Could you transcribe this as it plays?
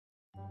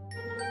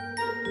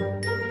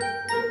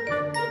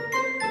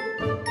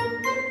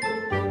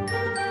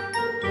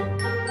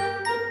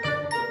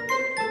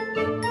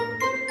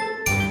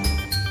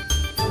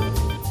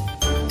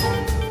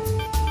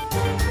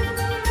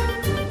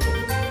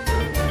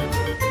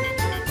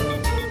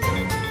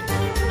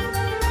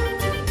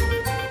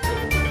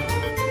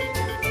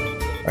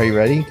Are you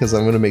ready? Because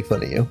I'm going to make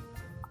fun of you.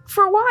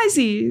 For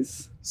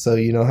Wisies. So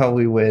you know how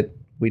we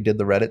did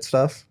the Reddit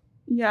stuff?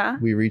 Yeah.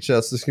 We reached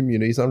out to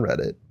communities on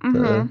Reddit.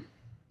 Mm-hmm.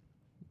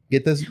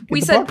 Get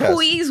we said, podcast.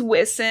 Please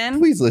listen.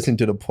 Please listen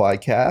to the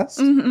podcast.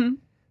 Mm-hmm.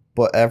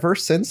 But ever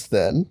since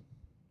then,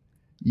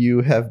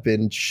 you have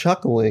been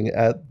chuckling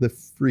at the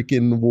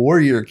freaking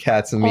Warrior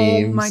Cats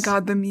memes. Oh my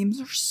god, the memes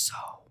are so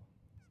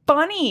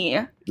funny.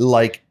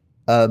 Like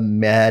a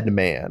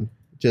madman.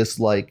 Just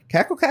like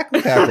cackle,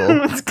 cackle,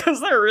 cackle. It's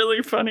because they're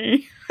really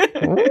funny.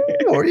 Oh,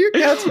 Warrior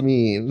Cats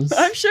memes.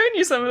 I've shown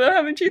you some of them.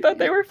 Haven't you thought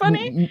they were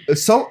funny? A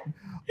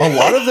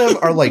lot of them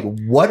are like,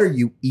 what are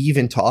you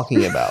even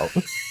talking about?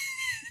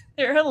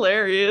 They're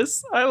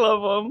hilarious. I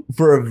love them.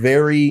 For a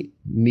very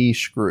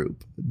niche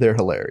group, they're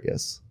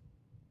hilarious.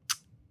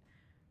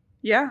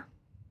 Yeah.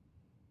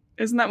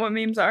 Isn't that what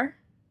memes are?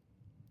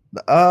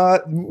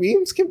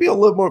 Memes can be a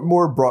little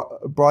more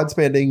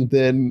broad-spanning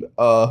than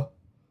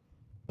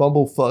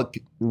Bumblefuck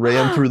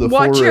ran through the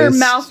forest. Watch your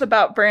mouth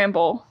about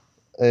Bramble.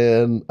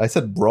 And I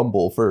said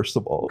Brumble, first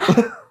of all.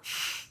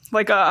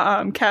 Like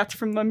Cats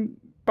from the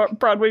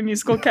Broadway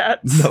musical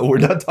Cats. No, we're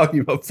not talking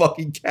about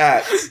fucking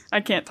cats.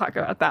 I can't talk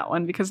about that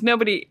one because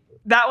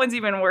that one's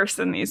even worse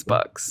than these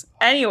books.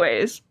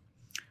 Anyways,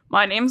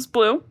 my name's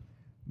Blue.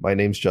 My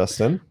name's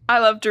Justin. I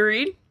love to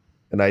read.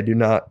 And I do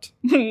not.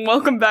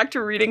 Welcome back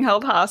to Reading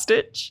Held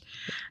Hostage.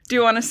 Do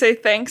you want to say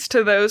thanks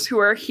to those who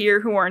are here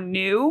who are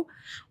new?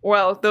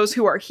 Well, those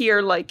who are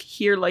here like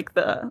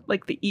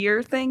the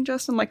ear thing,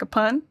 Justin, like a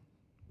pun.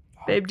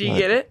 Babe, do you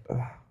get it?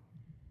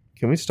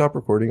 Can we stop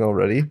recording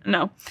already?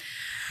 No.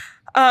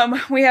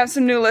 We have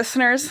some new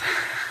listeners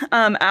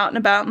out and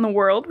about in the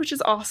world, which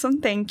is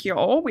awesome. Thank you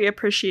all. We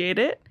appreciate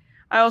it.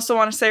 I also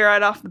want to say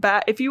right off the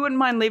bat, if you wouldn't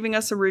mind leaving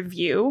us a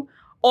review,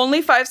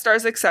 only 5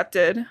 stars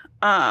accepted.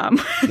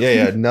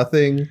 Yeah,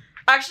 nothing.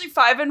 Actually,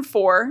 5 and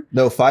 4.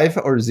 No, 5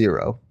 or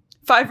 0.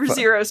 5 or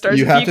 0 stars.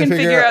 You if you can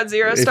figure out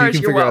 0 stars,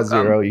 you're welcome. If you can figure out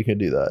 0, you can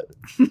do that.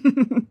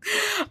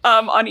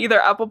 On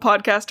either Apple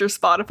Podcast or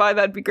Spotify,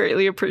 that'd be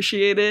greatly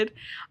appreciated.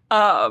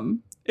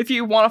 If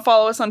you want to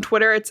follow us on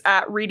Twitter, it's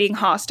at Reading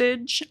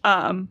Hostage.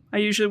 I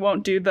usually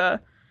won't do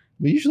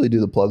We usually do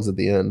the plugs at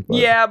the end. But.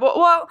 Yeah, but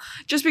well,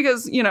 just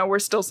because, we're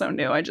still so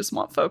new, I just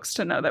want folks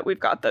to know that we've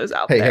got those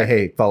out there.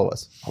 Hey, follow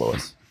us.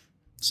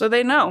 So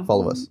they know.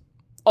 Follow us.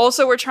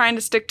 Also, we're trying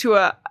to stick to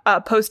a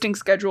posting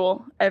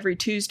schedule every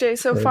Tuesday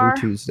far.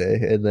 Every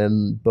Tuesday, and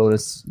then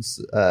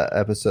bonus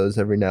episodes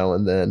every now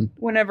and then.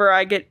 Whenever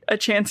I get a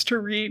chance to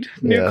read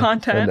new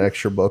content. An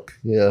extra book,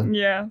 yeah.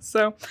 Yeah,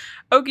 so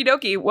okie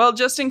dokie. Well,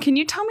 Justin, can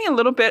you tell me a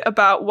little bit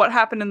about what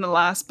happened in the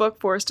last book,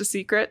 Forest of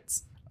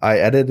Secrets? I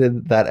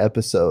edited that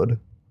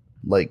episode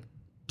like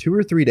 2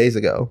 or 3 days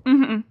ago.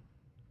 Mm-hmm.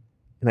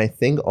 And I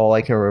think all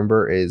I can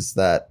remember is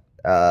that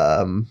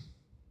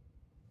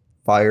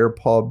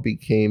Firepaw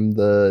became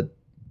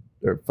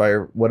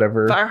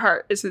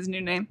Fireheart is his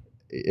new name.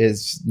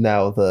 Is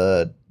now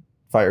the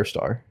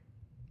Firestar.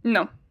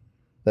 No.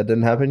 That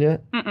didn't happen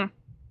yet? Mm-mm.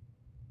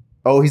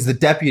 Oh, he's the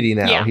deputy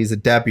now. Yeah. He's a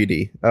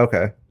deputy.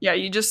 Okay. Yeah,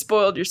 you just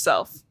spoiled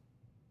yourself.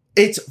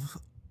 It's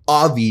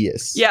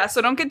obvious. Yeah,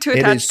 so don't get too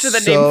attached to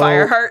the name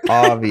Fireheart.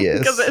 Obvious.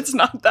 Because it's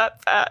not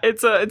that fast.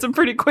 It's a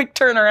pretty quick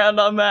turnaround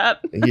on that.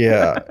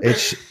 Yeah.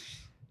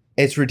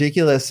 It's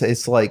ridiculous.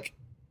 It's like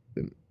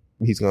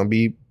he's gonna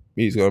be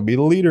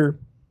the leader.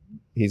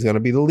 He's going to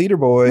be the leader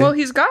boy. Well,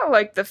 he's got,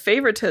 like, the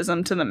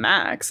favoritism to the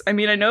max. I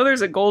mean, I know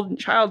there's a golden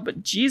child,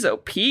 but geez, oh,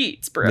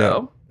 Pete's, bro.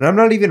 No. And I'm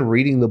not even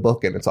reading the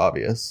book, and it's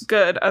obvious.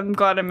 Good. I'm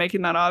glad I'm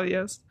making that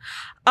obvious.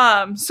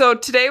 So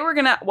today we're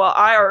going to... Well,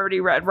 I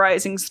already read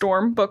Rising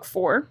Storm, book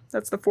 4.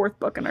 That's the 4th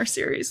book in our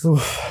series.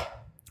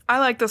 I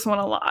like this one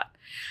a lot.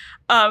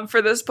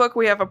 For this book,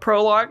 we have a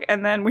prologue,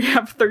 and then we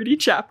have 30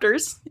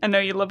 chapters. I know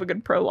you love a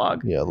good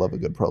prologue. Yeah, I love a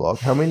good prologue.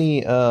 How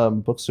many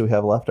books do we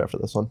have left after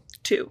this one?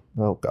 2.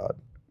 Oh, God.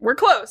 We're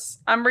close.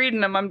 I'm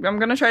reading them. I'm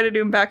going to try to do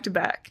them back to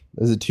back.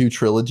 Is it 2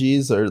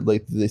 trilogies, or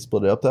like do they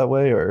split it up that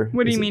way, or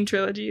what do you mean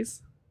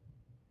trilogies?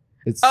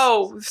 It's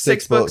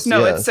 6 books.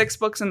 No, yeah. It's 6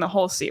 books in the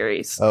whole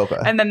series. Oh, okay.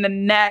 And then the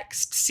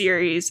next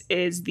series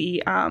is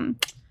the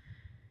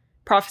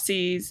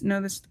prophecies.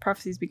 No, this is the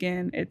prophecies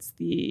begin. It's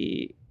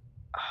the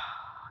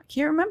I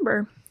can't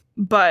remember,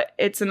 but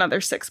it's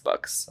another 6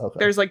 books. Okay.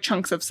 There's like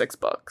chunks of 6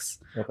 books.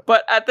 Okay.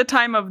 But at the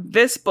time of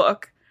this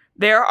book,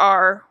 there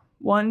are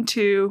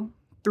 4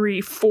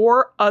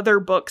 other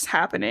books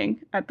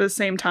happening at the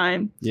same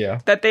time.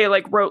 Yeah. That they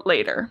like wrote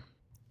later.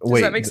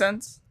 Does that make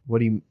sense? What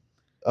do you?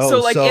 Oh, so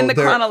like in the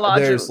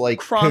chronological, there's like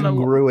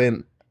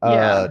congruent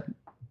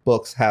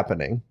books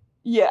happening.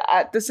 Yeah,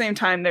 at the same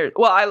time.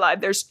 I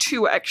lied. There's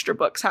 2 extra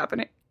books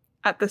happening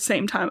at the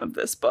same time of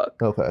this book.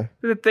 Okay.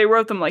 They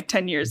wrote them like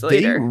 10 years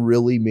later. They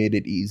really made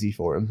it easy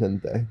for him,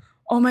 didn't they?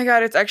 Oh my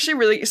god, it's actually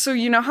really... So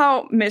you know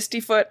how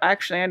Mistyfoot...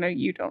 Actually, I know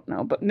you don't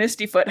know, but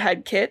Mistyfoot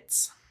had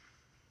kits?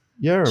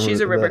 Yeah, she's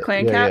a River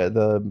Clan cat. Yeah,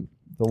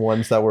 the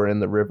ones that were in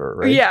the river,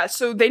 right? Yeah,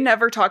 so they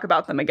never talk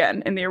about them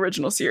again in the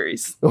original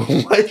series.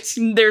 What?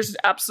 There's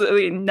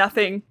absolutely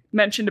nothing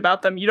mentioned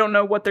about them. You don't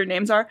know what their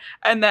names are.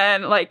 And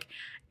then, like,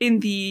 in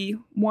the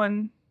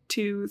 1,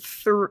 to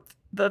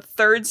the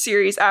third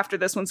series after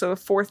this one, so the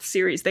fourth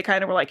series, they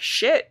kind of were like,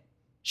 shit,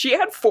 she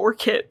had 4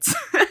 kids.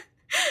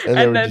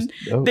 And then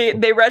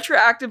they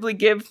retroactively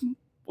give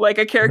like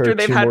a character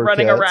they've had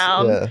running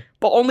around,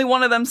 but only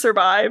one of them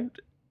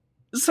survived.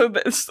 So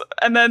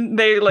then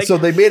they like... So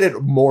they made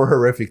it more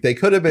horrific. They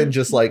could have been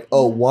just like,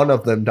 oh, one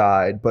of them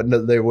died, but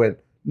no, they went,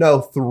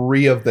 no,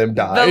 3 of them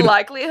died. The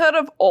likelihood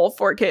of all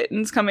 4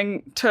 kittens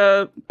coming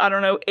to, I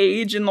don't know,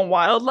 age in the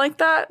wild like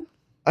that?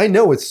 I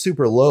know it's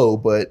super low,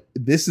 but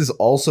this is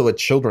also a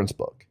children's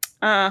book.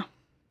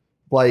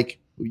 Like,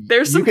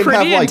 there's some you can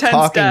pretty have like intense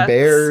talking deaths.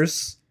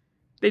 bears.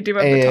 They do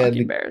have the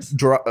talking bears.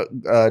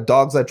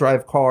 Dogs that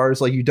drive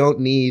cars. Like, you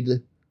don't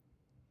need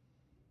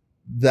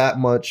that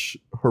much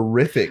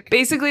horrific.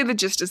 Basically, the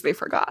gist is they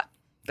forgot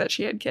that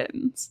she had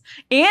kittens.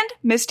 And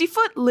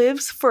Mistyfoot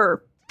lives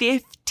for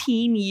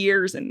 15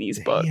 years in these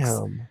books.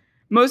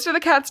 Most of the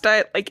cats die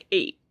at like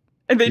 8.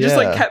 And they just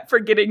like kept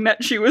forgetting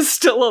that she was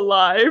still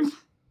alive.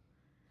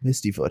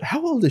 Mistyfoot.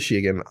 How old is she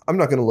again? I'm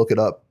not going to look it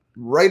up.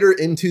 Write her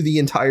into the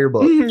entire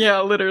book.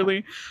 Yeah,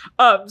 literally.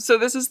 So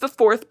this is the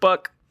 4th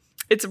book.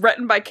 It's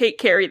written by Kate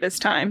Carey this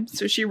time.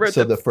 So she wrote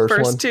the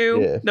first 2.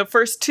 Yeah. The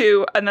first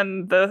 2. And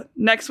then the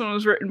next one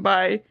was written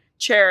by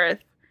Cherith.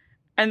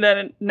 And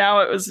then now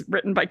it was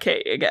written by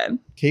Kate again.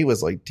 Kate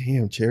was like,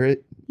 damn, Cherith.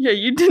 Yeah,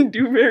 you didn't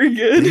do very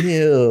good.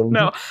 Damn.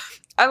 No.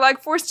 I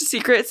like Forced to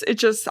Secrets. It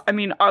just, I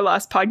mean, our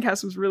last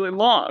podcast was really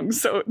long.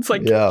 So it's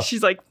like,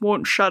 she's like,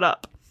 won't shut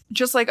up.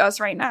 Just like us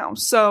right now.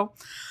 So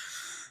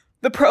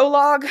the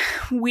prologue,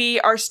 we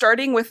are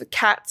starting with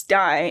cats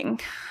dying.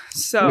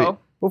 So wait,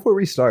 before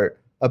we start,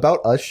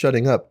 about us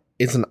shutting up,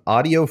 it's an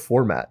audio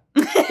format.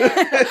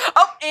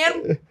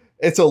 And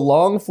it's a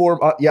long form.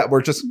 Yeah,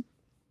 we're just...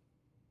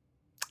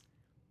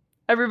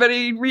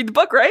 Everybody read the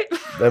book, right?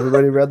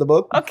 Everybody read the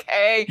book?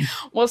 Okay.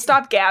 Well,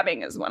 stop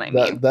gabbing is what I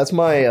mean. That's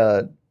my...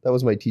 that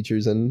was my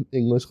teachers in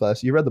English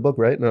class. You read the book,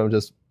 right? No, I'm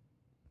just...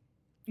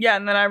 Yeah,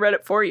 and then I read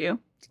it for you.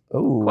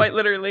 Oh, quite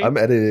literally. I'm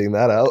editing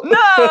that out.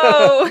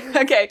 No.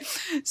 Okay.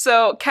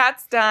 So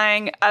cat's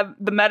dying.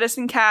 The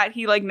medicine cat,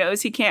 he like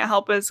knows he can't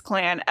help his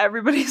clan.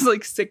 Everybody's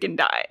like sick and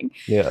dying.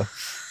 Yeah.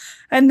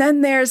 And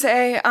then there's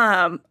a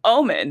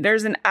omen.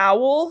 There's an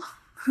owl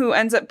who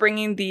ends up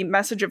bringing the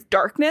message of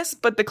darkness,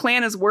 but the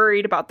clan is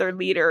worried about their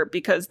leader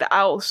because the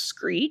owl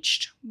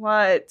screeched.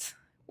 What?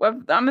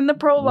 I'm in the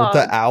prologue.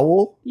 With the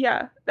owl?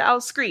 Yeah, the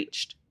owl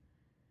screeched.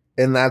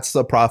 And that's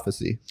the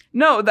prophecy.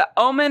 No, the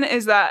omen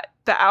is that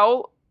the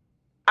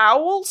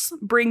owls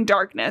bring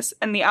darkness,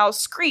 and the owl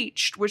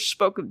screeched, which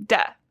spoke of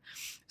death.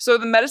 So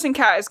the medicine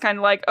cat is kind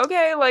of like,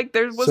 okay, like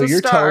there was a star. So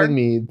you're telling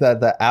me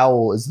that the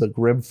owl is the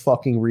grim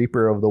fucking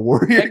reaper of the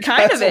warrior It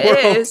kind of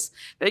is.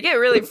 They get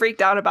really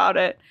freaked out about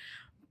it.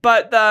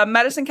 But the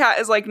medicine cat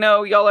is like,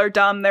 no, y'all are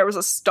dumb. There was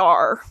a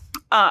star.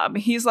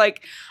 He's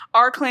like,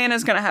 our clan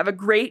is going to have a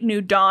great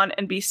new dawn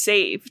and be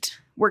saved.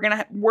 We're going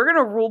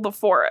to rule the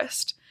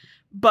forest.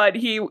 But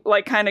he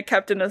like kind of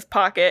kept in his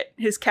pocket,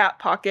 his cat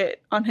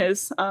pocket on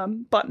his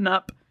button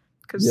up.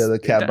 Yeah, the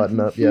cat button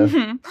up. Yeah.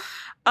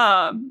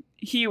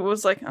 He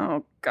was like,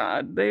 oh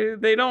God,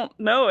 they don't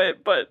know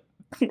it, but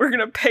we're going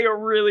to pay a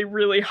really,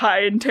 really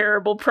high and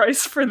terrible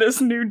price for this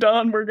new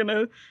dawn we're going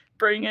to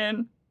bring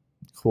in.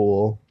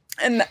 Cool.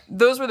 And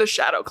those were the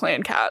Shadow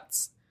Clan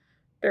cats.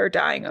 They're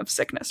dying of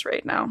sickness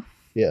right now.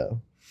 Yeah.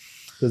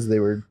 Because they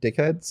were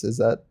dickheads? Is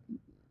that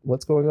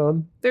what's going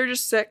on? They're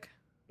just sick.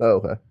 Oh,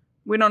 okay.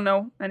 We don't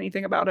know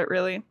anything about it,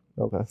 really.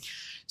 Okay.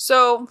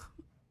 So,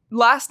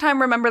 last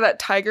time, remember that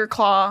Tiger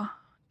Claw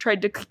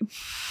tried to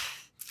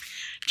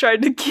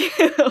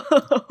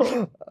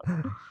kill...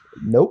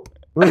 Nope.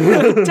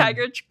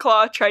 Tiger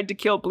Claw tried to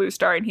kill Blue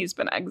Star, and he's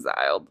been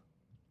exiled.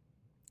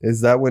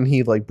 Is that when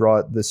he like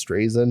brought the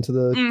strays into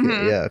the...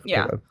 Mm-hmm.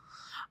 Yeah.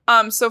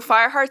 Okay. So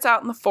Fireheart's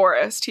out in the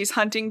forest. He's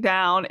hunting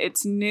down.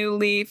 It's New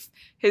Leaf,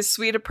 his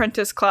sweet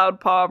apprentice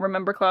Cloudpaw.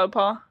 Remember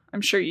Cloudpaw?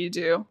 I'm sure you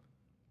do.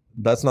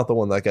 That's not the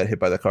one that got hit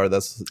by the car.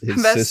 That's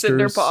his That's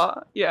sister's...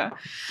 Cinderpaw. Yeah.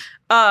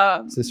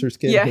 Sister's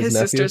kid? Yeah, his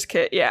sister's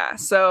kid. Yeah.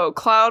 So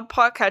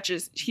Cloudpaw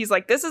catches... He's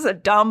like, this is a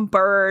dumb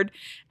bird.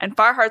 And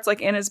Fireheart's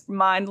like in his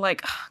mind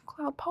like...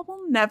 Cloudpaw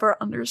will never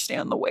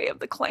understand the way of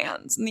the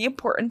clans and the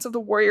importance of the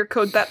warrior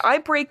code that I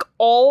break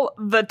all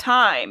the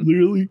time.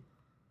 Literally.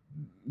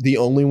 The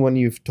only one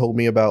you've told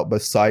me about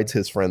besides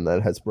his friend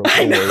that has broken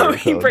I know, warrior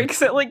he code.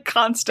 breaks it like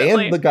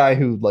constantly. And the guy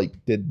who like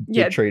did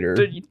traitor.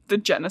 The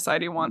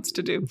genocide he wants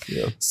to do.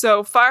 Yeah.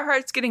 So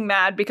Fireheart's getting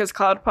mad because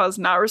Cloudpaw's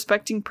not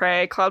respecting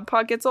prey.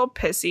 Cloudpaw gets all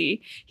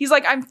pissy. He's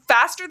like, I'm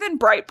faster than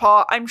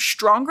Brightpaw. I'm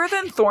stronger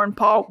than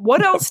Thornpaw.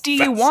 What else do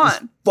you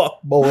want?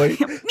 Fuck, boy.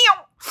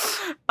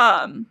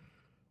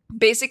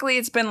 Basically,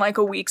 it's been like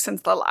a week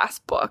since the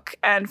last book,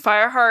 and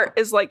Fireheart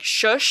is like,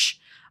 shush.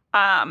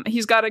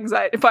 He's got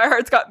anxiety.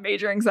 Fireheart's got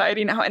major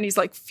anxiety now, and he's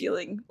like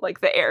feeling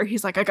like the air.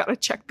 He's like, I gotta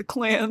check the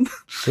clan.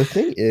 The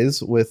thing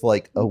is, with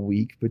like a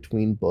week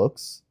between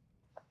books,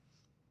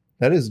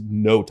 that is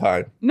no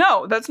time.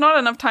 No, that's not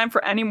enough time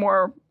for any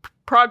more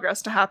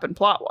progress to happen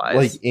plot-wise.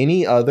 Like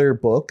any other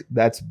book,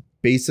 that's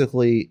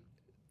basically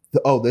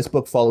this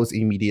book follows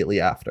immediately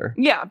after.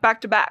 Yeah,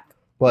 back to back.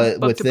 But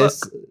Book with to this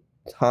book.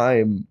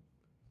 time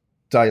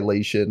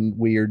dilation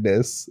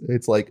weirdness,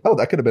 it's like, oh,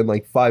 that could have been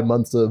like 5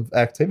 months of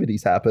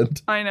activities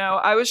happened. I know.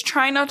 I was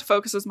trying not to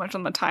focus as much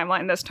on the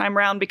timeline this time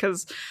around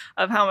because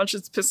of how much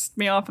it's pissed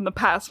me off in the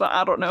past, but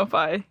I don't know if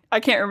I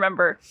can't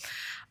remember.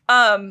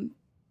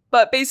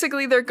 But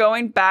basically they're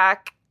going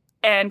back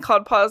and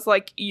Cloudpaw's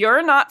like,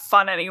 you're not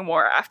fun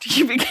anymore after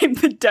you became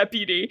the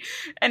deputy.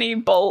 And he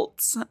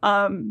bolts.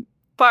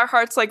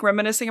 Fireheart's like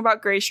reminiscing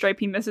about Graystripe.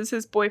 He misses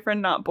his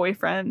boyfriend, not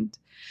boyfriend.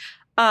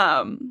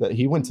 But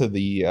he went to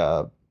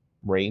the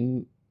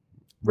Rain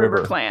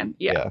River Clan.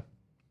 Yeah.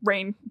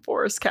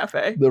 Rainforest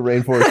Cafe. The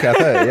Rainforest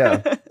Cafe,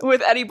 yeah.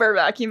 With Eddie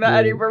Burback. He met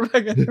Eddie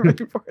Burback at the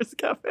Rainforest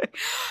Cafe.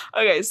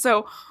 Okay,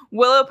 so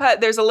Willowpet,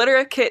 there's a litter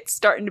of kits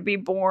starting to be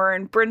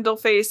born.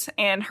 Brindleface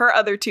and her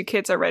other 2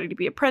 kids are ready to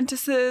be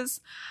apprentices.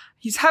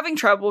 He's having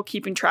trouble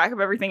keeping track of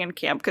everything in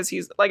camp because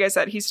he's, like I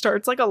said, he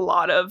starts like a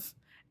lot of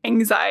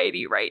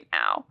anxiety right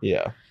now.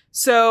 Yeah.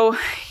 So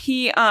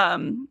he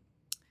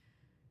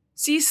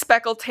sees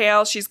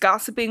Speckletail. She's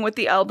gossiping with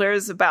the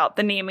elders about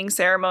the naming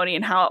ceremony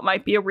and how it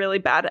might be a really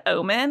bad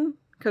omen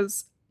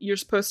because you're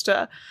supposed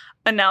to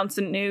announce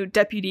a new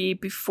deputy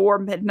before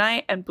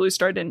midnight, and Blue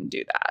Star didn't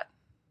do that.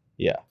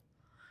 Yeah.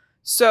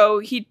 So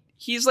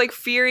he's like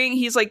fearing,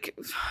 he's like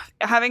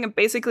having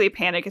basically a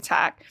panic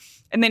attack,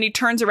 and then he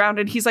turns around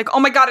and he's like, oh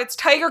my god, it's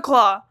Tiger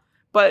Claw,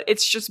 but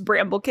it's just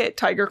Bramblekit,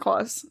 Tiger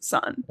Claw's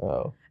son.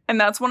 Oh. And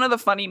that's one of the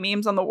funny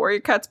memes on the Warrior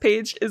Cats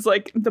page is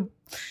like,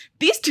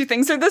 these 2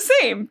 things are the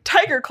same.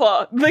 Tiger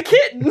Claw, the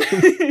kitten.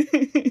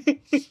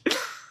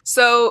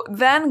 So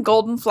then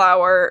Golden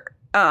Flower,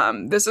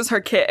 this is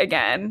her kit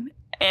again.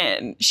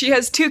 And she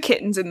has 2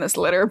 kittens in this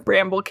litter,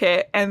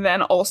 Bramblekit. And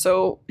then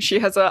also she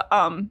has a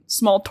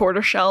small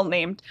tortoiseshell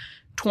named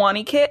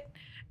Twani-Kit.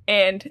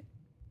 And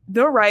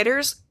the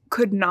writers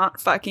could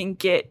not fucking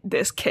get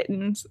this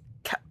kitten's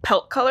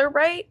pelt color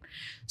right.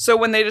 So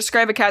when they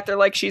describe a cat, they're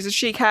like, she's a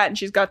she cat and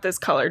she's got this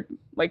colored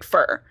like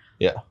fur.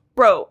 Yeah.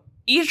 Bro,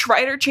 each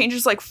writer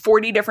changes like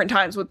 40 different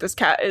times what this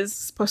cat is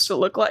supposed to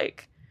look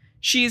like.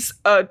 She's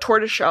a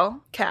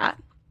tortoiseshell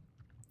cat,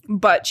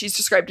 but she's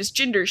described as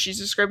Ginger. She's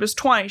described as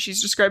Twine.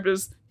 She's described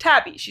as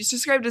Tabby. She's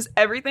described as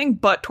everything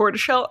but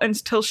tortoiseshell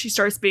until she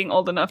starts being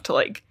old enough to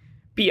like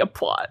be a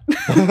plot.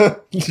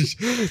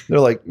 They're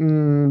like,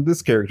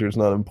 this character's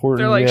not important.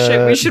 They're like, yet.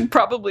 shit, we should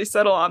probably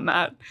settle on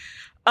that.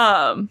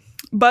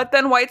 But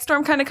then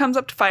Whitestorm kind of comes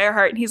up to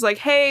Fireheart and he's like,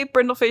 hey,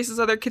 Brindleface's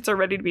other kids are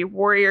ready to be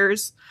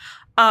warriors.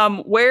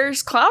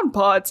 Where's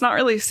Cloudpaw? It's not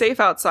really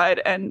safe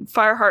outside. And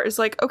Fireheart is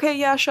like, okay,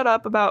 yeah, shut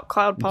up about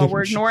Cloudpaw.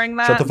 We're ignoring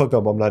that. Shut the fuck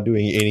up. I'm not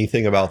doing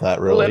anything about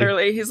that, really.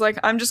 Literally. He's like,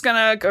 I'm just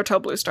gonna go tell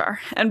Blue Star.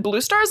 And Blue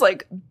Star's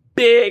like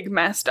big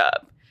messed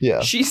up.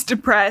 Yeah. She's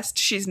depressed.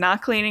 She's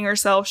not cleaning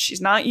herself.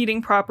 She's not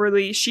eating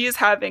properly. She is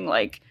having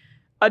like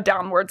a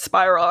downward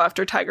spiral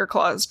after Tiger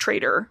Claw's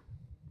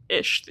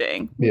traitor-ish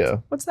thing.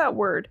 What's that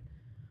word?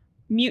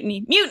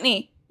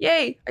 Mutiny.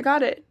 Yay, I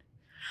got it.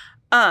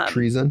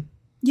 Treason?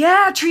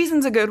 Yeah,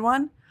 treason's a good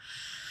one.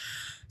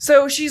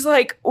 So she's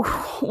like,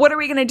 what are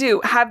we going to do?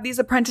 Have these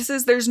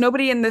apprentices? There's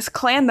nobody in this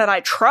clan that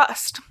I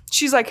trust.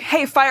 She's like,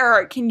 hey,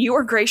 Fireheart, can you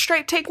or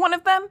Graystripe take one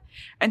of them?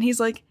 And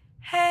he's like,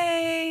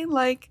 hey,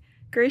 like,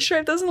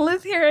 Graystripe doesn't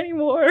live here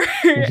anymore.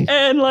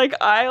 And like,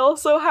 I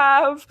also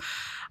have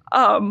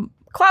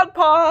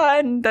Cloudpaw,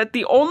 and that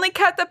the only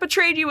cat that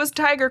betrayed you was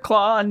Tiger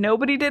Claw, and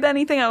nobody did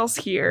anything else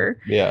here.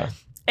 Yeah.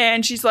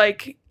 And she's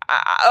like,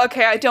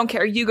 okay, I don't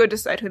care. You go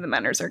decide who the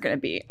mentors are going to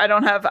be. I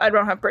don't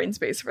have brain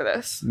space for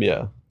this.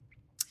 Yeah.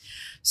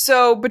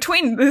 So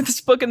between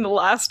this book and the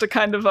last, a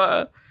kind of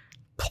a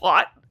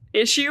plot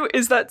issue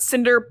is that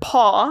Cinder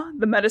Paw,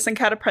 the medicine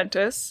cat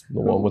apprentice, the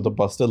one with the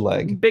busted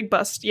leg, big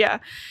bust, yeah,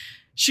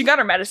 she got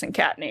her medicine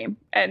cat name,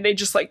 and they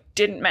just like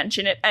didn't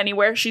mention it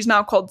anywhere. She's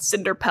now called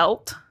Cinder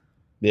Pelt.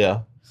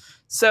 Yeah.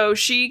 So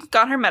she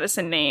got her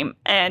medicine name,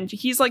 and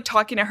he's like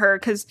talking to her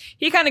because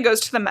he kind of goes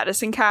to the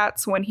medicine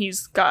cats when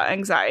he's got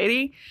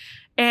anxiety.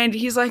 And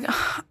he's like,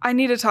 I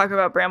need to talk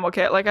about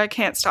Bramblekit. Like, I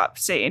can't stop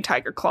saying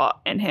Tiger Claw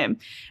and him.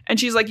 And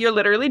she's like, you're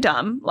literally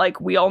dumb.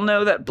 Like, we all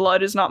know that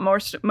blood is not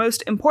most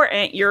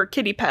important. You're a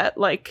kitty pet.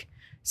 Like,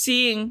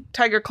 seeing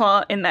Tiger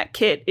Claw in that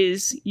kit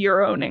is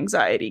your own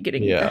anxiety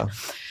getting there.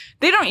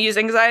 They don't use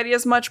anxiety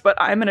as much, but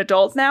I'm an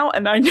adult now,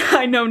 and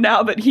I know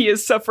now that he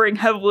is suffering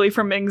heavily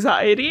from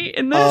anxiety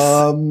in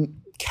this.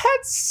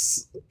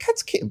 Cats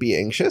can't be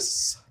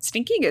anxious.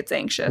 Stinky gets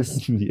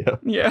anxious.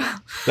 Yeah.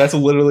 That's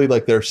literally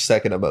like their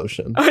second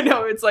emotion. I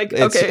know, it's like,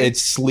 okay.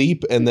 It's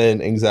sleep and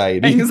then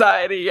anxiety.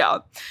 Anxiety, yeah.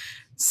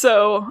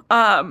 So,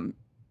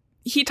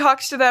 he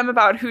talks to them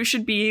about who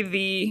should be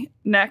the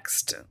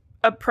next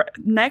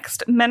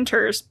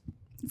mentors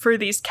for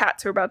these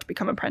cats who are about to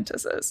become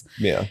apprentices.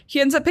 Yeah.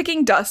 He ends up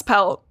picking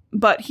Dustpelt,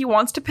 but he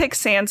wants to pick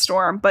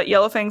Sandstorm, but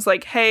Yellowfang's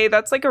like, hey,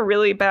 that's like a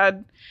really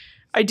bad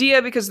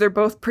idea because they're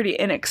both pretty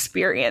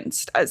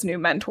inexperienced as new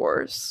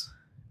mentors.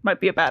 Might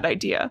be a bad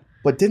idea.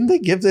 But didn't they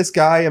give this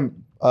guy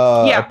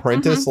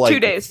apprentice like 2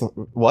 days?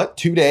 What?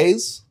 2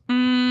 days?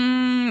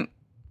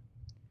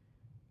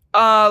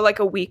 Like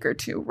a week or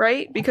two,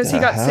 right? Because he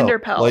got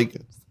Cinderpelt. Like,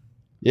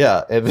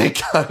 yeah, and they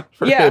got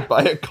hit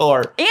by a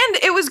car. And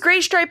it was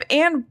Graystripe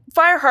and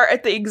Fireheart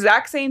at the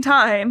exact same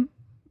time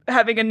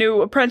having a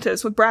new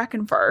apprentice with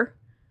Brackenfur.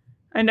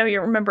 I know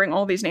you're remembering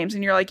all these names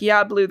and you're like,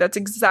 yeah, Blue, that's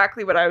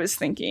exactly what I was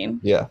thinking.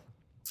 Yeah.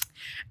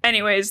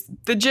 Anyways,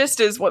 the gist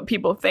is what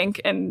people think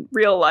in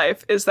real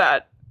life is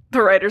that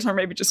the writers are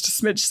maybe just a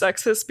smidge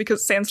sexist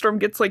because Sandstorm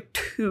gets like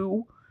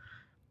two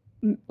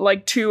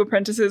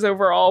apprentices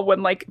overall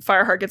when like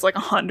Fireheart gets like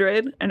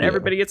 100 and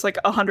everybody gets like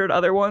 100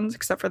 other ones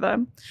except for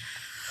them.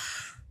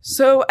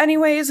 So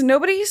anyways,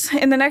 nobody's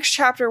in the next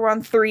chapter. We're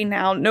on 3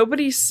 now.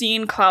 Nobody's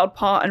seen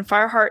Cloudpaw, and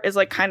Fireheart is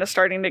like kind of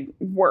starting to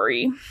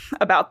worry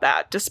about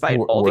that despite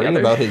all the other...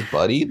 about his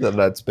buddy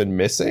that's been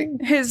missing?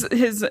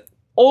 His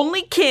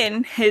only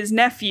kin, his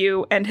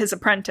nephew, and his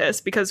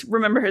apprentice, because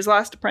remember his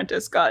last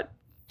apprentice got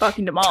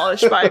fucking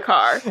demolished by a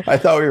car. I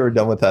thought we were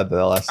done with that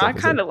the last episode. I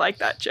kind of like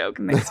that joke.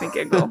 It makes me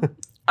giggle.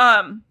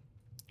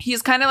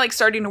 He's kind of like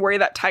starting to worry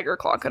that Tiger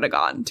Claw could have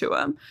gotten to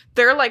him.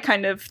 They're like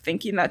kind of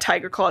thinking that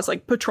Tiger Claw is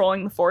like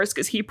patrolling the forest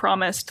because he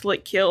promised to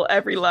like kill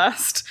every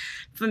last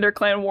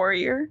ThunderClan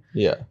warrior.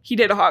 Yeah. He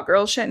did a hot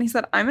girl shit and he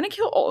said, I'm going to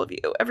kill all of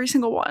you. Every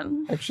single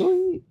one.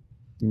 Actually,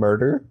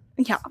 murder?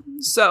 Yeah.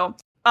 So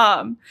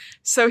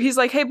he's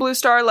like, hey, Blue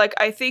Star, like,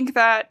 I think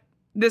that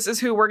this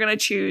is who we're going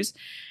to choose.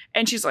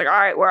 And she's like, all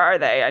right, where are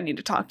they? I need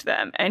to talk to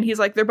them. And he's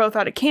like, they're both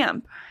out of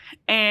camp.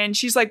 And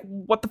she's like,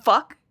 what the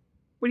fuck?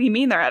 What do you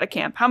mean they're out of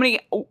camp?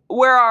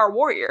 Where are our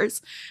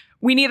warriors?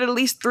 We need at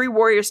least 3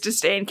 warriors to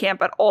stay in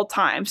camp at all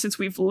times since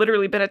we've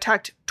literally been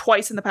attacked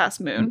twice in the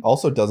past moon.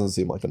 Also doesn't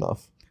seem like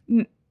enough.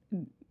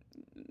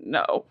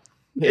 No.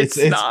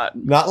 It's not.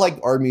 Not like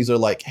armies are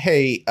like,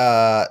 hey,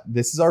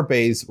 this is our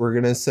base. We're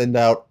going to send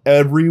out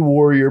every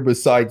warrior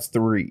besides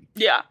 3.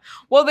 Yeah.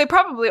 Well, they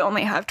probably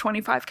only have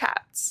 25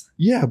 cats.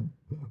 Yeah,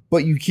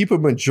 but you keep a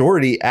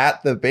majority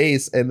at the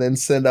base and then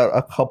send out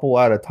a couple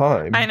at a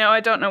time. I know.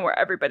 I don't know where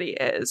everybody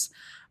is.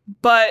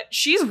 But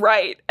she's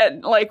right.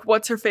 And like,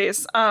 what's her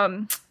face?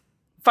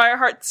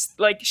 Fireheart's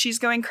like, she's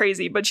going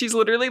crazy. But she's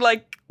literally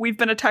like, we've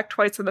been attacked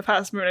twice in the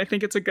past moon. I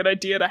think it's a good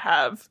idea to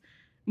have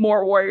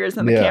more warriors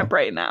in the camp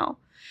right now.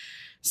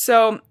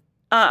 So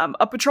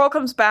a patrol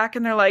comes back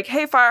and they're like,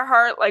 hey,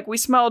 Fireheart, like we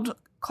smelled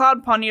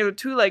Cloudpaw near the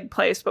 2-leg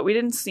place, but we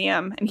didn't see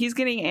him. And he's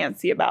getting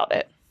antsy about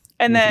it.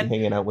 And then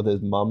hanging out with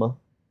his mama.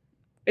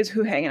 Is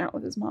who hanging out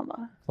with his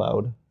mama?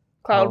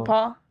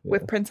 Cloudpaw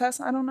with Princess?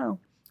 I don't know.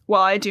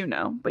 Well, I do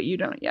know, but you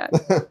don't yet.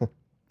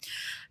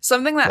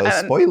 Something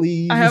that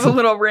spoilies. I have a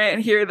little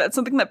rant here. That's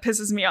something that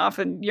pisses me off,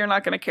 and you're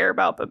not going to care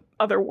about, but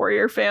other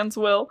warrior fans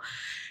will.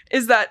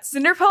 Is that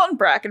Cinderpelt and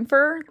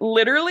Brackenfur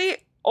literally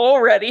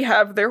already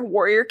have their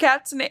warrior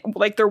cats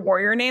like their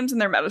warrior names and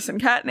their medicine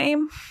cat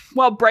name,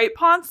 while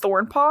Brightpaw and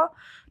Thornpaw,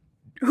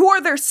 who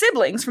are their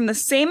siblings from the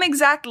same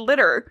exact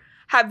litter,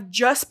 have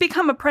just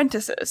become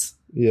apprentices.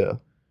 Yeah.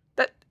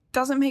 That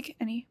doesn't make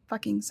any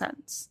fucking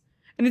sense.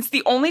 And it's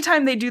the only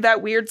time they do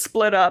that weird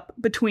split up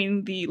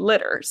between the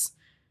litters.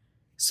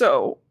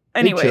 So,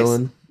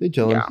 anyways. They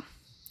chilling. Yeah.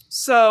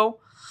 So.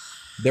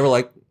 They were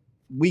like,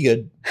 we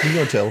good. We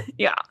gonna chill.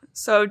 Yeah.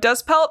 So,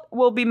 Duskpelt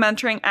will be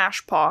mentoring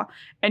Ashpaw,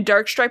 and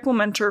Darkstripe will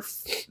mentor.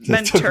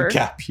 They took a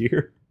gap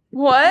year.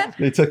 What?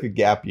 They took a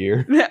gap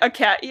year. A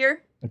cat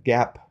year? A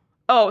gap.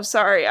 Oh,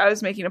 sorry. I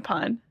was making a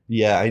pun.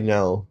 Yeah, I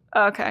know.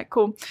 Okay,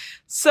 cool.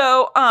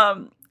 So,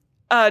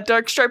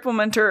 Darkstripe will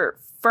mentor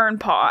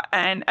Fernpaw,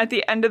 and at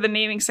the end of the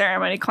naming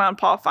ceremony,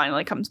 Clownpaw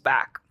finally comes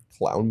back.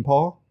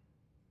 Clownpaw?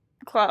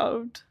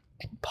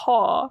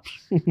 Cloudpaw.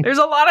 There's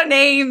a lot of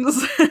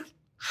names.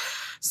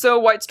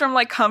 So Whitestorm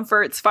like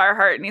comforts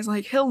Fireheart, and he's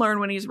like, he'll learn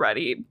when he's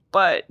ready.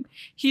 But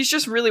he's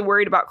just really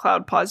worried about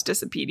Cloudpaw's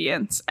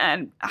disobedience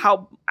and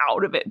how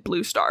out of it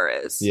Blue Star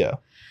is. Yeah.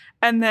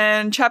 And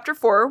then chapter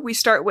 4, we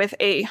start with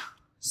a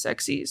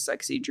sexy,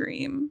 sexy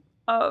dream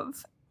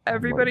of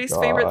everybody's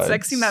favorite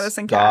sexy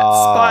medicine cat,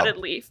 Spotted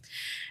Leaf.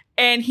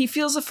 And he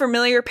feels a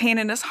familiar pain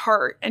in his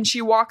heart, and she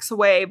walks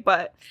away,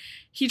 but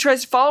he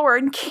tries to follow her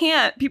and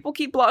can't. People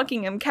keep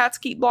blocking him. Cats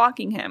keep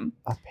blocking him.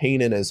 A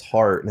pain in his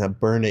heart and a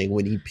burning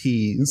when he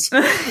pees.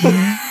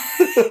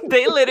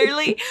 They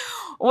literally,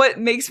 what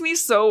makes me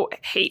so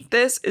hate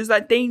this is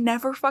that they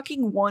never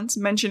fucking once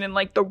mention in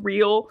like the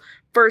real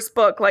first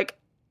book, like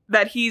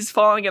that he's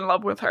falling in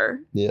love with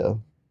her. Yeah.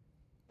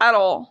 At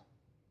all.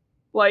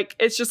 Like,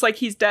 it's just like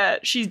he's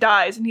dead. She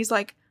dies and he's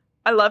like,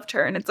 I loved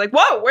her. And it's like,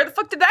 whoa, where the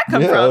fuck did that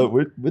come from?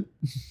 What?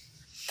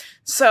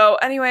 So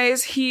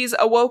anyways, he's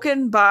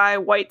awoken by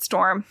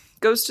Whitestorm,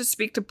 goes to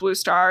speak to Blue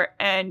Star,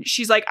 and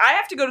she's like, I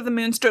have to go to the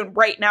Moonstone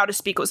right now to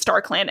speak with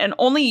StarClan, and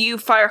only you,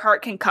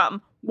 Fireheart, can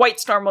come.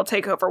 Whitestorm will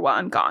take over while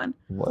I'm gone.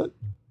 What?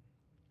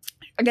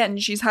 Again,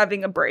 she's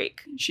having a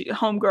break.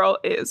 Homegirl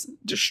is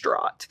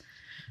distraught.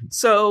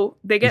 So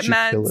they get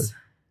meds.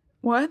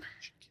 What?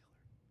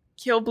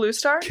 Kill Blue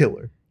Star? Kill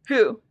her.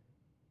 Who?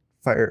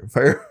 Fire.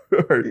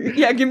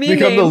 Yeah, give me a name.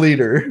 Become the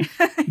leader.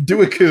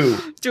 Do a coup.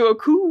 Do a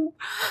coup.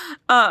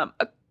 A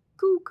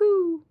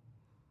coup.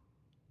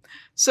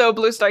 So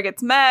Blue Star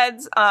gets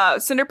meds.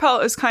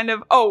 Cinderpelt is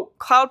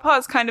Cloudpaw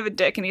is kind of a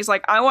dick, and he's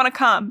like, I want to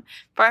come.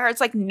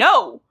 Fireheart's like,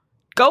 no,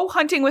 go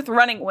hunting with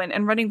Running Wind.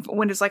 And Running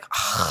Wind is like,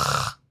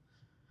 I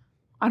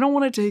don't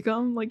want to take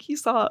him. Like, he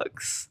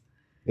sucks.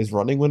 Is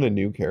Running Wind a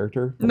new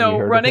character? No,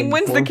 Running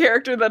Wind's the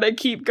character that I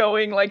keep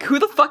going, like, who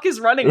the fuck is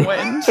Running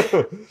Wind?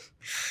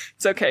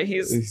 It's okay.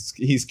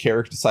 He's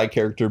side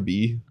character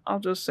B. I'll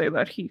just say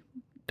that he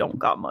don't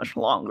got much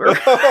longer.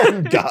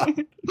 Oh,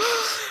 God.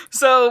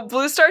 So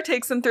Blue Star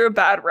takes them through a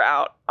bad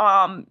route.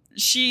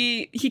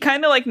 He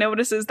kind of like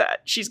notices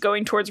that she's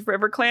going towards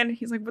RiverClan.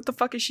 He's like, what the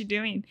fuck is she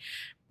doing?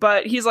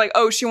 But he's like,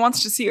 oh, she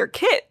wants to see her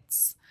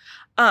kids.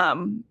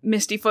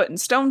 Mistyfoot and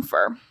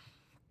Stonefur.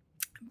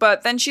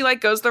 But then she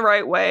like goes the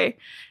right way,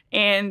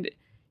 and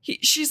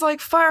she's like,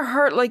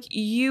 Fireheart, like,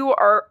 you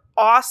are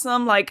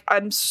awesome. Like,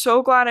 I'm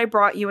so glad I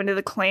brought you into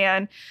the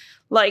clan.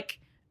 Like,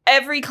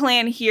 every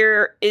clan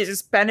here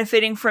is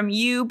benefiting from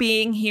you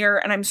being here,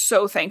 and I'm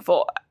so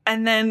thankful.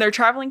 And then they're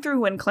traveling through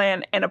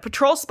WindClan, and a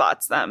patrol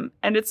spots them,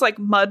 and it's like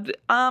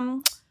Mudclaw,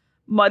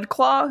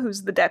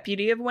 who's the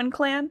deputy of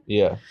WindClan.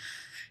 Yeah.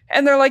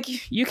 And they're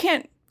like, you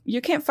can't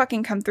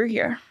fucking come through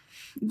here.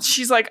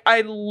 She's like,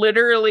 I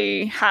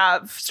literally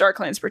have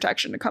StarClan's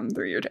protection to come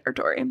through your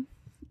territory.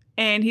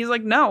 And he's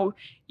like, no,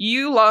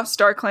 you lost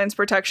StarClan's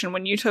protection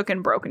when you took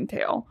in Broken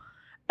Tail.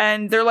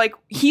 And they're like,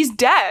 he's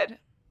dead.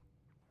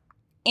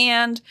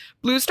 And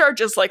Blue Star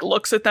just like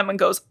looks at them and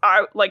goes,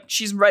 like,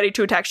 she's ready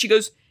to attack. She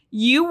goes,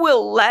 you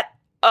will let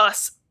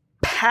us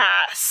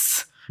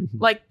pass.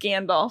 Like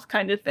Gandalf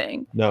kind of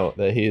thing. No,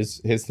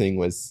 his thing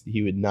was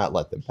he would not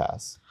let them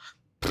pass.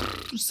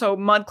 So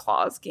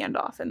Mudclaw's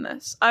Gandalf in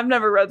this. I've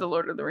never read the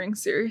Lord of the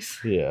Rings series.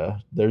 Yeah,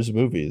 there's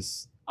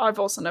movies. I've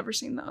also never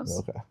seen those.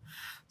 Okay.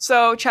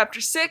 So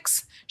chapter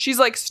 6, she's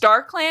like,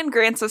 StarClan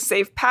grants us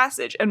safe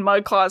passage, and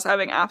Mudclaw's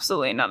having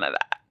absolutely none of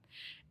that.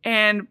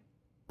 And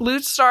Blue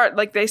Star,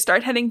 like, they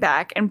start heading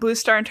back, and Blue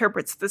Star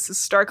interprets this as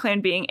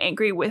StarClan being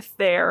angry with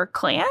their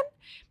clan,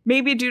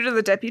 maybe due to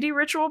the deputy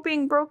ritual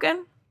being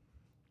broken.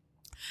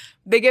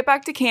 They get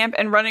back to camp,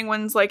 and Running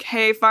Wind's like,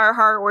 hey,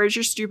 Fireheart, where's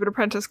your stupid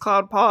apprentice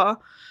Cloudpaw?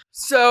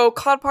 So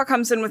Cloudpaw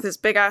comes in with his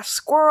big-ass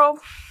squirrel.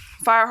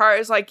 Fireheart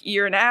is like,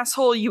 you're an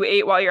asshole, you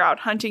ate while you're out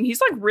hunting. He's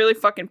like really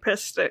fucking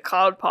pissed at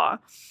Cloudpaw.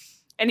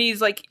 And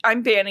he's like,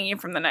 I'm banning you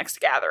from the next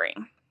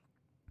gathering.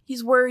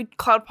 He's worried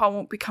Cloudpaw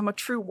won't become a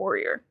true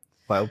warrior.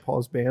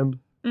 Cloudpaw's banned?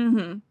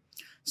 Mm-hmm.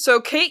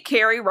 So Kate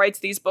Carey writes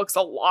these books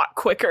a lot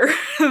quicker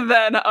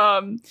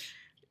than,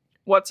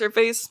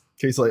 what's-her-face?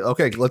 Kate's like,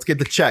 okay, let's get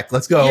the check.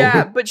 Let's go.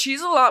 Yeah, but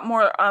she's a lot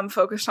more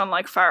focused on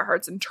like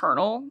Fireheart's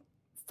internal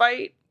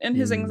fight and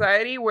his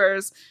anxiety,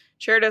 whereas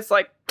Sheridan's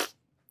like,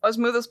 let's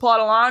move this plot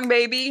along,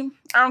 baby.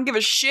 I don't give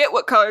a shit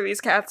what color these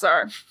cats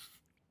are.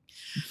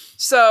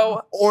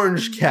 So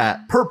orange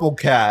cat, purple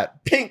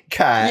cat, pink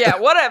cat. Yeah,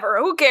 whatever.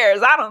 Who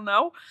cares? I don't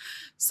know.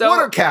 So what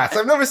are cats?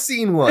 I've never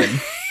seen one.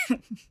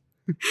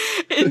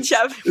 In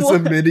chapter it's the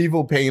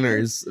medieval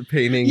painters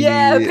painting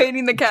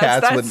painting the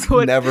cats. That's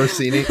with never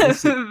seen it.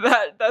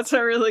 That's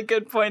a really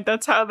good point.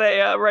 That's how they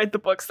write the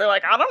books. They're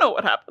like, I don't know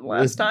what happened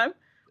last time.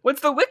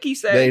 What's the wiki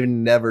say? They've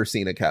never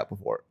seen a cat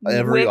before.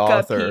 Every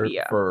author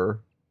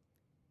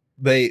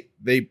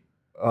they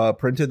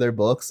printed their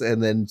books,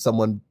 and then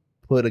someone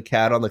put a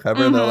cat on the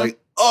cover, and they're like,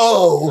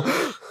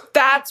 oh,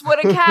 that's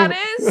what a cat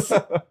is.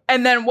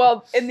 And then,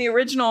 well, in the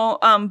original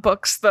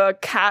books, the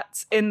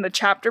cats in the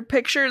chapter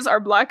pictures are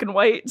black and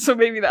white, so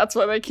maybe that's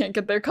why they can't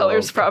get their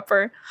colors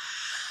proper.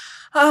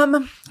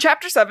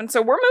 Chapter 7.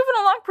 So we're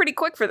moving along pretty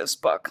quick for this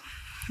book.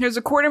 There's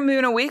a quarter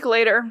moon a week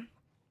later.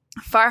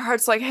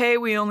 Fireheart's like, hey,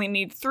 we only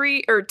need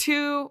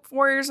 2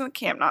 warriors in the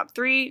camp, not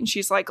 3. And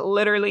she's like,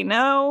 literally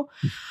no.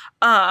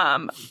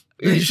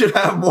 You should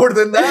have more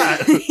than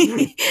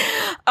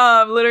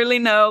that. Literally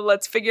no.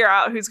 Let's figure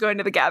out who's going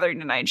to the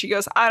gathering tonight. And she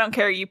goes, I don't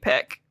care, you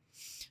pick.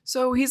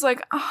 So he's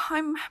like,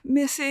 I'm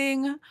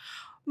missing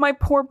my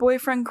poor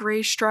boyfriend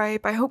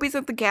Graystripe. I hope he's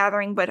at the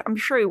gathering, but I'm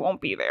sure he won't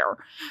be there.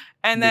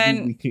 And maybe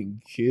then we can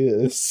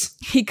kiss.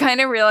 He kind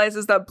of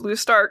realizes that Blue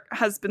Star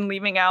has been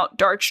leaving out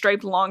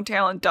Darkstripe,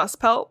 Longtail, and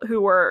Dustpelt,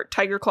 who were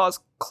Tiger Claw's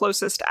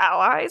closest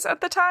allies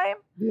at the time.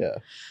 Yeah.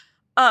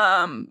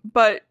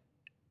 But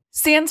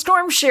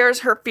Sandstorm shares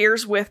her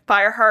fears with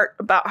Fireheart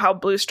about how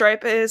Blue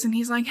Stripe is, and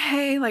he's like,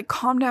 hey, like,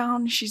 calm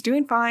down, she's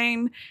doing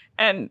fine.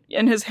 And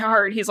in his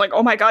heart, he's like,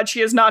 oh my god,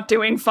 she is not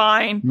doing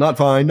fine. Not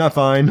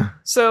fine.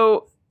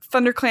 So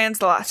ThunderClan's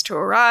the last to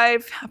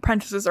arrive.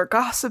 Apprentices are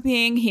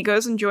gossiping. He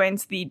goes and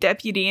joins the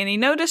deputy, and he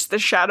noticed the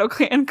Shadow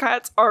Clan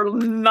cats are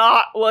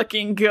not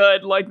looking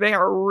good. Like, they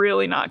are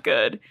really not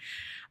good.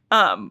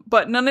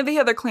 But none of the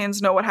other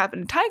clans know what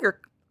happened to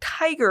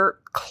Tiger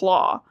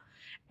Claw.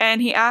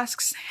 And he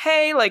asks,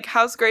 hey, like,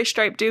 how's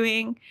Graystripe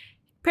doing?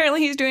 Apparently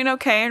he's doing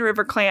okay in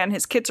RiverClan.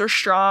 His kits are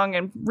strong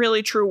and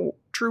really true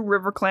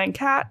RiverClan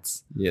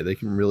cats. Yeah, they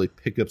can really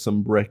pick up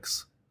some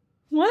bricks.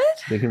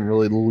 What? They can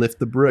really lift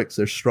the bricks.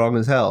 They're strong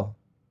as hell.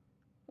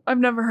 I've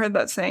never heard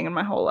that saying in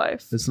my whole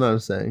life. It's not a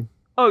saying.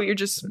 Oh, you're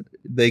just...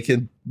 They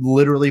can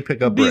literally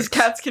pick up bricks. These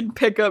cats can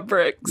pick up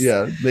bricks.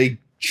 Yeah, they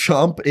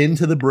chomp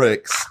into the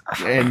bricks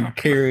and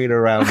carry it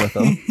around with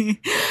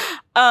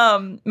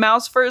them.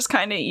 Mouse Fur is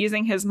kind of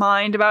easing his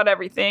mind about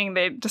everything.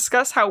 They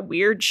discuss how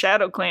weird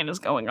Shadow Clan is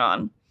going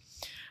on.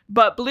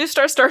 But Blue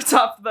Star starts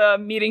off the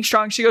meeting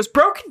strong. She goes,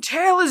 Broken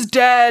Tail is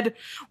dead.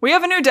 We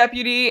have a new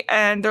deputy.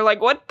 And they're like,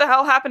 what the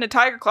hell happened to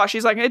Tiger Claw?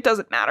 She's like, it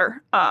doesn't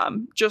matter.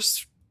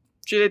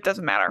 It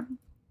doesn't matter.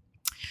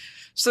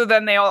 So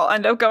then they all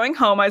end up going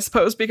home, I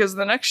suppose, because of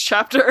the next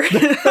chapter.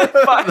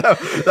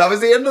 That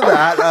was the end of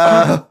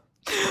that.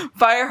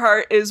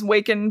 Fireheart is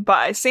wakened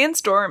by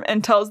Sandstorm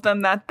and tells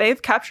them that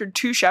they've captured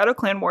 2 Shadow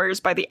Clan warriors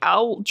by the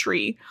Owl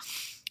Tree.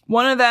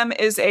 One of them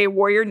is a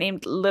warrior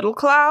named Little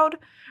Cloud,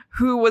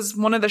 who was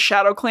one of the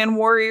Shadow Clan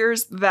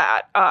warriors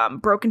that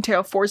Broken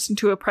Tail forced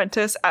into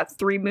apprentice at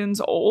 3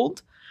 moons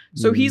old.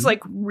 So he's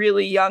like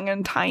really young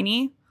and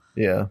tiny.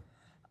 Yeah.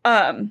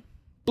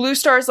 Blue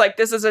Star's like,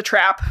 this is a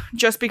trap.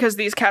 Just because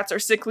these cats are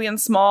sickly and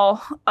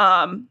small,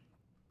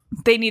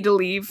 they need to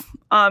leave.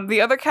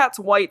 The other cat's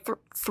White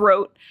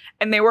Throat,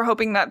 and they were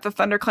hoping that the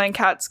Thunder Clan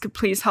cats could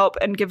please help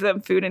and give them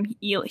food and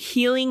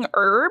healing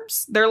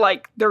herbs.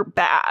 They're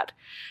bad.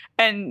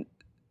 And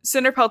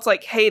Cinderpelt's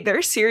like, hey,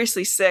 they're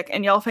seriously sick.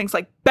 And Yellowfang's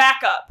like,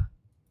 back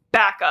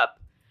up.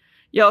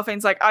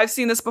 Yellowfang's like, I've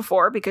seen this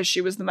before, because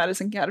she was the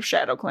medicine cat of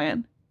Shadow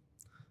Clan.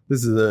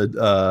 This is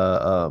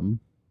a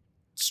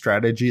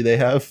strategy they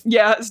have.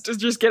 Yeah, it's to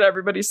just get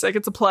everybody sick.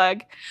 It's a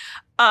plague.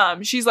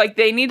 She's like,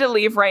 they need to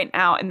leave right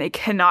now and they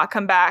cannot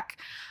come back.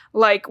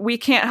 Like, we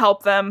can't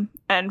help them.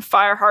 And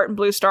Fireheart and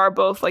Blue Star are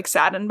both like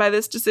saddened by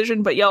this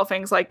decision, but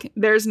Yellowfang's like,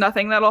 there's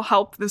nothing that'll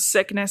help this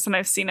sickness, and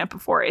I've seen it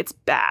before. It's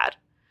bad.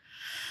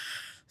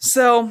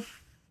 So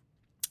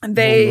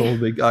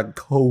they got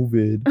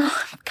COVID.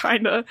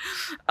 Kinda.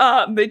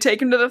 They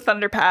take him to the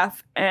Thunder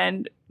Path,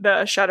 and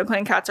the Shadow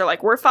Clan cats are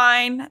like, we're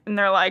fine. And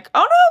they're like,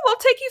 oh no, we'll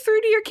take you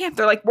through to your camp.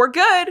 They're like, we're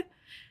good.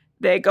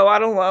 They go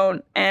out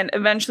alone, and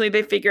eventually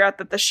they figure out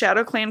that the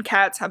Shadow Clan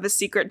cats have a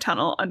secret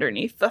tunnel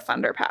underneath the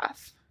Thunder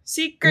Path.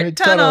 Secret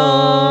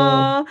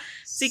tunnel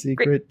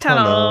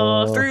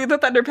through the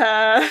Thunder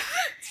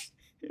Path.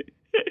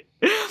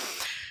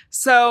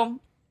 So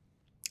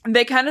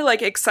they kind of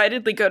like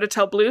excitedly go to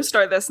tell Blue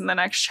Star this in the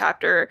next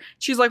chapter.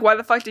 She's like, why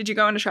the fuck did you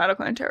go into Shadow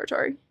Clan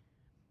territory? And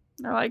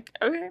they're like,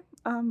 okay,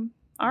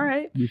 all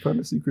right. You found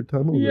a secret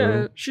tunnel. Yeah.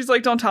 Though. She's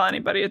like, don't tell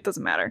anybody. It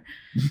doesn't matter.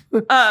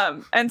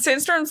 And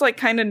Sandstorm's like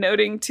kind of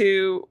noting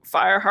to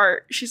Fireheart.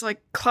 She's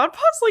like,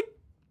 Cloudpaw's like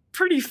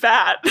pretty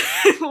fat.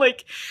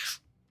 Like,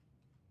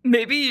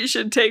 maybe you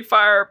should take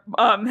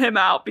him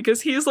out,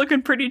 because he's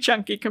looking pretty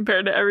chunky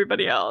compared to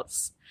everybody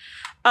else.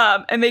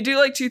 And they do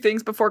like 2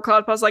 things before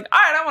Cloudpaw's like, all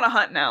right, I want to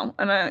hunt now.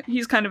 And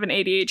he's kind of an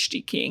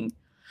ADHD king.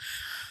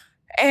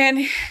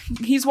 And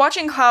he's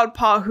watching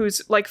Cloudpaw,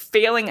 who's like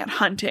failing at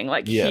hunting.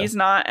 Like, he's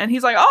not. And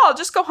he's like, oh, I'll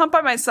just go hunt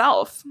by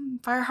myself.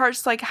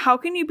 Fireheart's like, how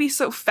can you be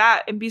so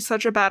fat and be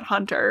such a bad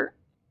hunter?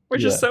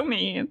 Which is so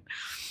mean.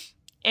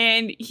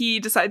 And he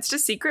decides to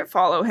secret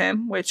follow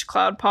him, which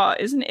Cloudpaw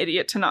is an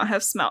idiot to not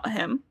have smelt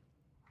him.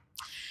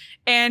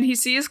 And he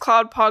sees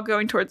Cloudpaw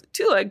going towards the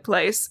 2-leg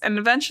place, and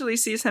eventually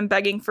sees him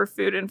begging for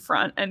food in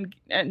front, and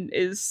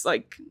is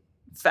like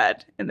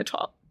fed in the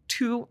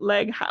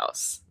 2-leg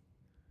house.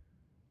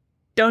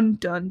 Dun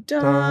dun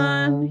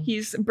dun.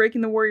 He's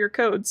breaking the warrior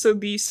code. So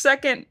the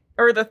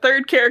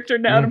third character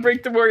now to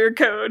break the warrior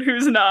code,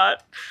 who's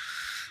not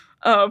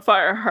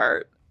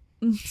Fireheart.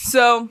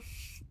 So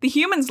the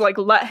humans like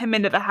let him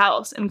into the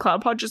house, and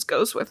Cloudpaw just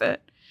goes with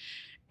it.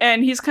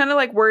 And he's kind of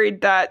like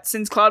worried that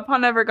since Cloudpaw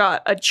never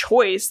got a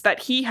choice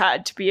that he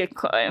had to be a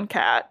clan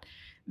cat,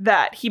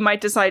 that he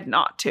might decide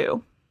not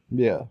to.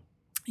 Yeah.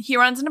 He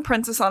runs into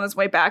Princess on his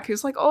way back,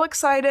 who's like all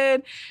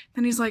excited.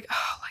 Then he's like,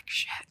 oh, like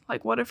shit.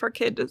 Like, what if our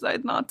kid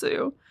decides not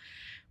to?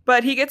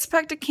 But he gets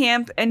back to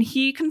camp, and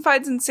he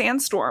confides in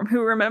Sandstorm,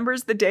 who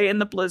remembers the day in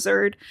the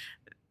blizzard.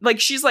 Like,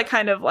 she's like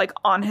kind of like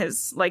on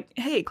his like,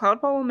 hey,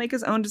 Cloudpaw will make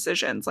his own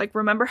decisions. Like,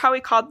 remember how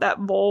he caught that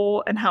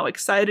vole and how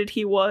excited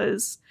he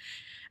was?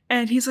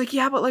 And he's like,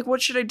 yeah, but like,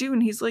 what should I do?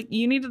 And he's like,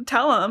 you need to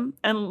tell him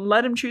and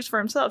let him choose for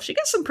himself. She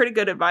gets some pretty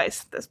good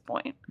advice at this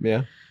point.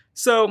 Yeah.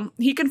 So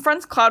he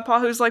confronts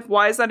Cloudpaw, who's like,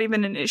 why is that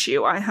even an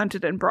issue? I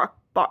hunted and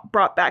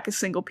brought back a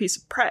single piece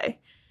of prey.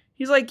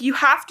 He's like, you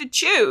have to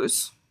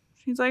choose.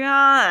 He's like,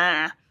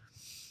 ah.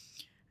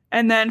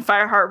 And then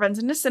Fireheart runs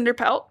into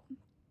Cinderpelt,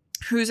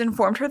 who's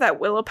informed her that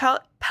Willowpelt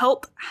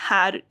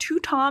had 2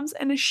 toms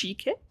and a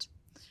she-kit.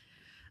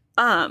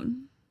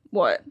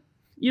 What?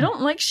 You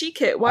don't like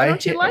she-kit. Why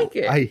don't you like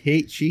it? I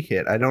hate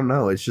she-kit. I don't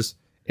know. It's just,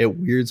 it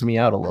weirds me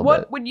out a little bit.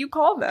 What would you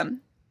call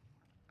them?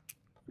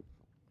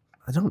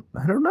 I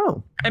don't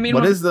know. I mean,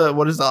 what is the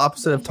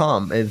opposite of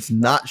Tom? It's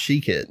not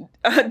she-kit.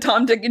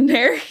 Tom, Dick, and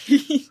Harry.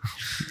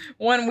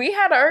 When we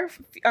had our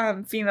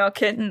female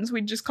kittens,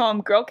 we'd just call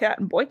them girl cat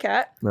and boy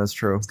cat. That's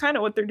true. It's kind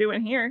of what they're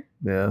doing here.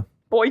 Yeah.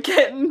 Boy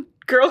kitten,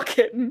 girl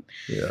kitten.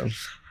 Yeah.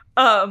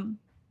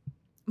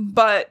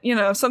 But you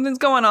know, something's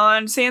going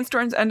on.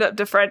 Sandstorms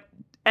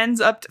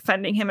ends up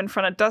defending him in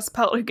front of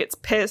Dustpelt, who gets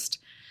pissed.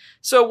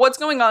 So what's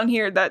going on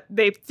here that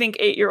they think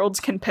 8-year-olds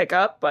can pick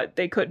up, but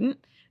they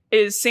couldn't,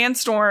 is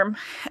Sandstorm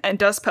and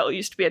Dustpelt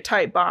used to be a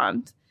tight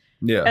bond.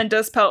 Yeah. And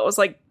Dustpelt was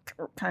like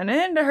kind of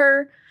into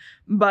her.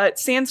 But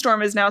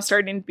Sandstorm is now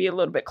starting to be a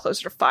little bit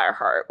closer to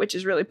Fireheart, which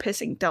is really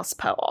pissing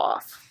Dustpelt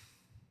off.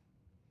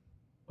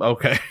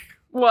 Okay.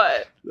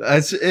 What?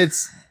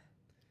 It's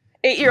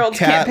 8-year-olds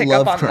can't pick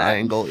up on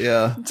triangle, that.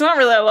 Yeah. It's not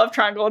really a love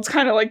triangle. It's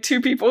kind of like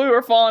two people who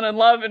are falling in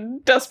love,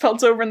 and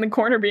Dustpelt's over in the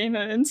corner being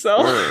an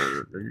incel.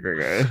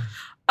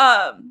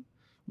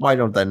 Why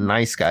don't the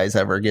nice guys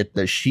ever get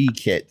the she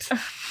kit?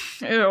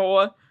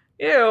 Ew.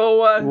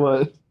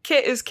 What?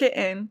 Kit is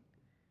kitten.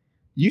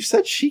 You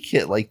said she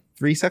kit like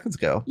 3 seconds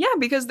ago. Yeah,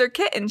 because they're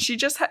kittens. She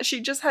just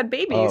had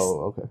babies.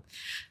 Oh, okay.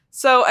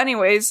 So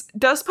anyways,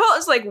 Dustpelt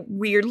is like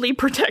weirdly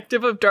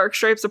protective of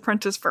Darkstripe's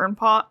apprentice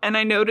Fernpaw, and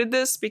I noted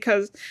this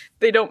because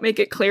they don't make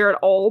it clear at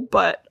all,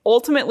 but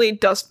ultimately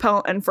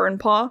Dustpelt and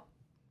Fernpaw,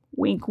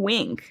 wink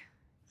wink.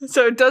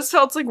 So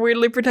Dustpelt's like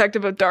weirdly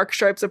protective of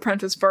Darkstripe's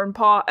apprentice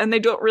Fernpaw, and they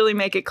don't really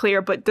make it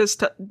clear, but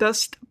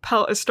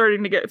Dustpelt is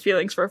starting to get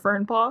feelings for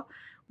Fernpaw,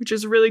 which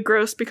is really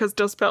gross because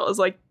Dustpelt is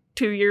like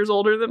 2 years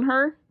older than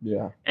her.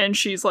 Yeah. And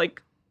she's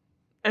like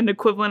an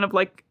equivalent of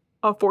like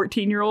a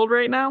 14-year-old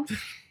right now.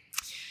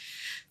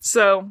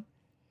 So,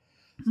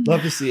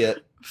 love to see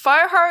it.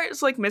 Fireheart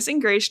is like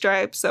missing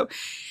Graystripe, so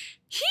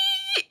he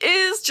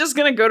is just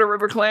gonna go to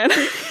RiverClan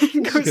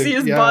and go see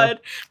his bud,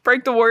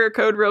 break the warrior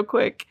code real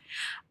quick.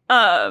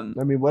 I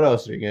mean, what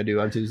else are you gonna do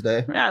on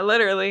Tuesday? Yeah,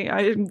 literally.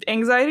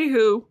 Anxiety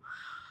who.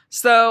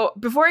 So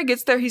before he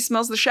gets there, he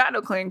smells the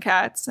Shadow Clan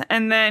cats,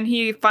 and then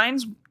he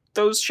finds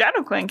those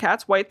Shadow Clan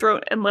cats,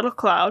 Whitethroat and Little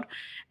Cloud.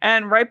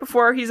 And right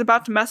before he's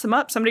about to mess them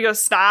up, somebody goes,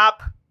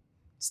 "Stop!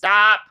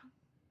 Stop!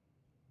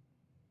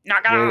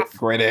 Knock it off!"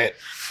 Grit it.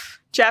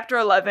 Chapter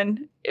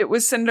 11. It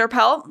was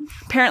Cinderpelt.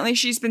 Apparently,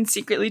 she's been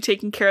secretly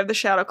taking care of the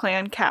Shadow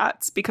Clan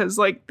cats because,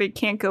 like, they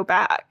can't go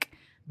back.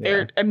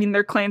 Yeah.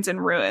 Their clan's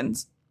in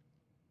ruins.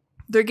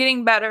 They're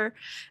getting better,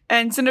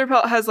 and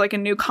Cinderpelt has like a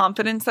new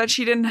confidence that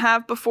she didn't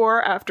have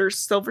before after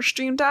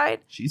Silverstream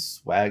died.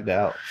 She's swagged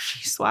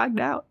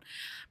out.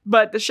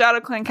 But the Shadow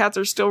Clan cats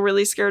are still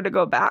really scared to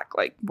go back.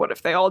 Like, what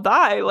if they all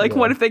die? Like,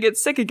 what if they get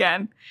sick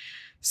again?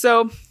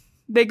 So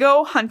they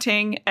go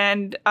hunting,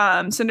 and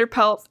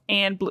Cinderpelt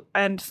and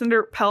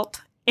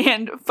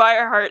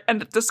Fireheart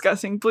end up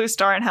discussing Blue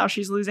Star and how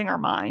she's losing her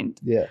mind.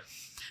 Yeah.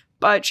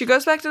 But she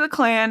goes back to the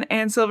clan,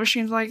 and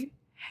Silverstream's like,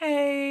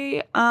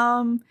 "Hey,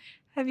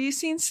 have you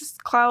seen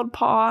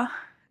Cloudpaw?"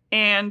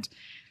 And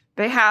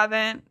they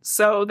haven't.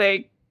 So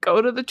they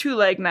go to the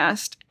two-leg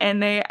nest,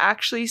 and they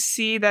actually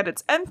see that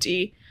it's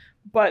empty,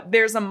 but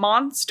there's a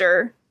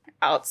monster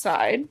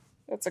outside.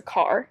 That's a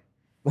car.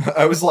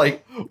 I was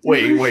like,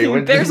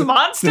 wait. There's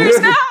monsters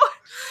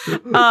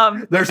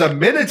now? There's a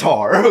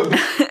Minotaur.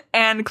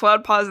 And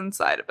Cloudpaw's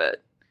inside of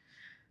it.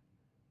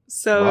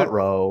 So,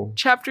 Ruh-roh.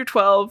 Chapter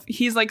 12,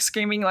 he's like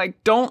screaming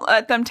like, "Don't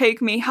let them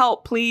take me,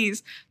 help,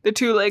 please. The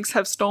two legs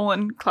have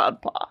stolen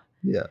Cloudpaw."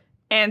 Yeah.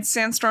 And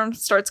Sandstorm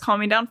starts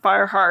calming down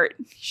Fireheart.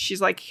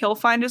 She's like, he'll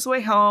find his way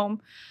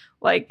home.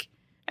 Like,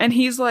 and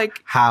he's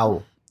like,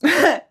 how?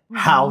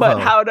 How? But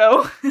how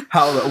though?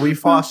 How? We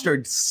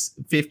fostered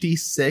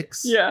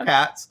 56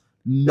 cats.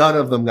 None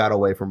of them got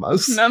away from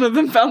us. None of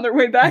them found their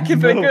way back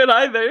if they could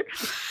either.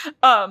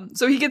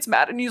 So he gets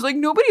mad and he's like,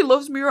 "Nobody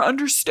loves me or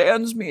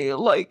understands me.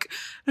 Like,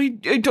 I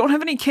don't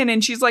have any kin."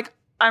 And she's like,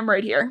 "I'm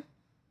right here."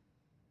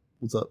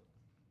 What's up?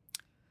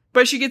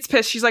 But she gets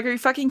pissed. She's like, "Are you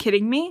fucking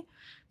kidding me?"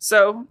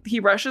 So he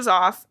rushes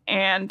off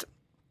and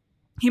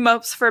he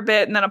mopes for a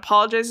bit and then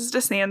apologizes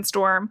to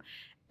Sandstorm.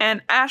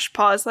 And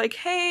Ashpaw is like,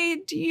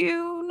 "Hey, do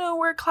you know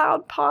where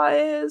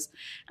Cloudpaw is?"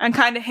 And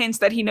kind of hints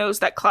that he knows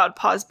that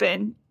Cloudpaw's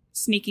been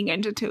sneaking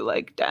into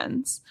two-leg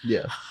dens.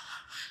 Yeah.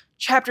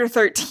 Chapter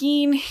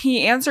 13,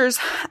 he answers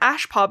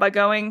Ashpaw by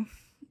going,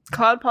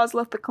 "Cloudpaw's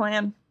left the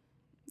clan."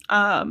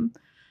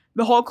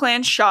 The whole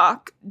clan's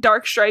shocked.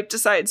 Darkstripe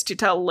decides to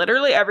tell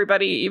literally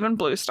everybody, even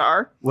Blue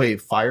Star.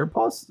 Wait,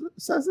 Firepaw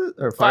says it?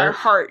 Or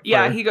Fireheart.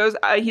 Yeah, he goes,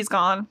 he's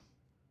gone.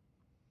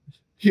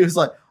 He was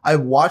like, "I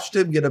watched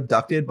him get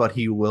abducted, but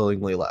he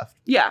willingly left."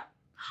 Yeah.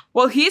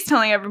 Well, he's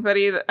telling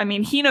everybody that, I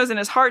mean, he knows in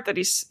his heart that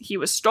he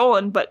was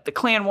stolen, but the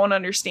clan won't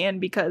understand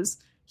because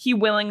he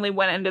willingly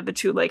went into the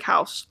two-leg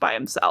house by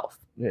himself.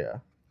 Yeah.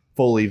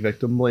 Fully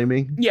victim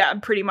blaming. Yeah,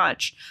 pretty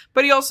much.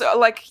 But he also,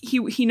 like,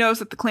 he knows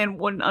that the clan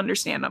wouldn't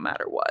understand no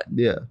matter what.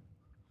 Yeah.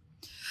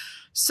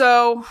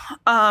 So,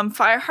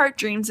 Fireheart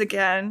dreams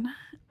again.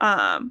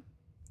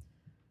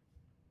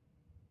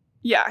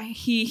 Yeah,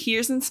 he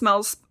hears and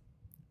smells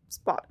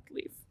spotted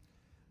leaf.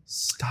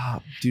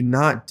 Stop. Do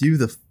not do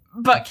the...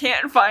 But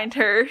can't find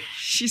her.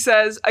 She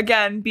says,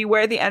 again,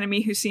 beware the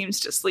enemy who seems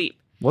to sleep.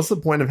 What's the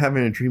point of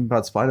having a dream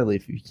about Spotted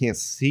Leaf if you can't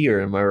see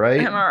her? Am I right?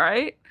 Am I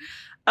right?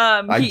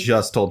 I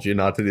just told you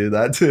not to do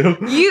that too.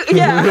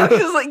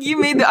 Because like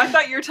you made I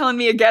thought you were telling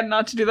me again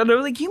not to do that. I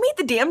was like, you made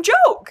the damn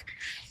joke.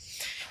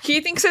 He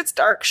thinks it's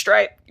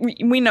Darkstripe.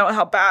 We know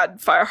how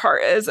bad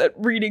Fireheart is at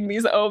reading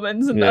these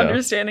omens and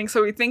understanding.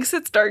 So he thinks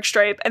it's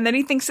Darkstripe, and then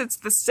he thinks it's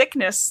the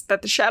sickness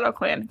that the Shadow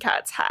Clan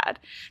cats had.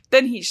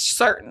 Then he's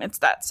certain it's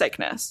that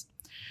sickness.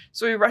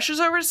 So he rushes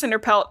over to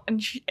Cinderpelt,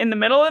 and in the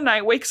middle of the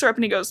night, wakes her up,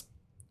 and he goes,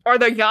 "Are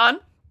they gone?"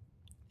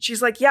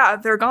 She's like, "Yeah,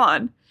 they're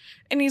gone."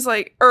 And he's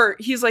like,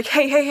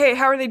 hey,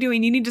 how are they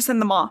doing? You need to send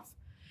them off.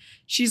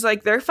 She's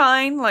like, "They're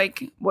fine.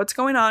 Like, what's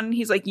going on?" And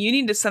he's like, "You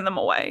need to send them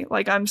away.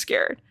 Like, I'm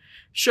scared.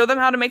 Show them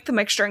how to make the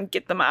mixture and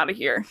get them out of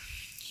here."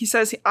 He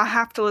says, "I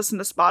have to listen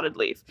to Spotted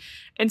Leaf."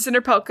 And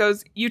Cinderpelt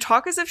goes, "You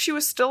talk as if she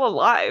was still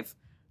alive.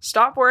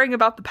 Stop worrying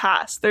about the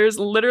past. There's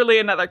literally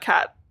another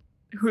cat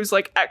who's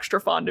like extra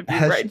fond of you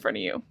right in front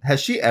of you." Has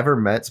she ever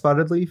met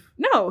Spotted Leaf?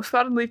 No,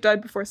 Spotted Leaf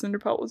died before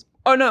Cinderpelt was...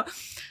 Oh, no.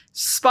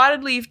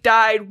 Spotted Leaf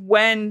died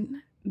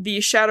when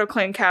the Shadow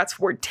Clan cats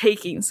were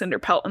taking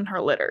Cinderpelt in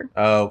her litter.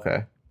 Oh,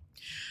 okay.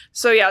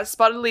 So yeah,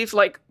 Spotted Leaf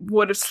like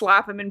would have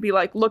slapped him and be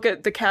like, "Look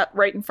at the cat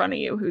right in front of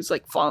you who's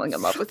like falling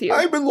in love with you."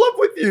 "I'm in love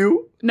with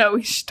you." No,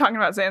 he's talking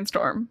about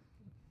Sandstorm.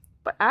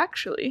 But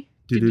actually,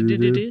 they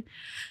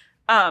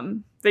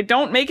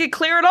don't make it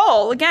clear at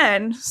all.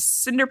 Again,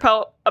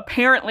 Cinderpelt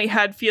apparently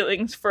had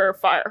feelings for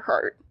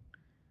Fireheart.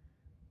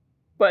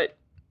 But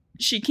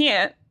she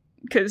can't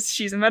because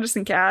she's a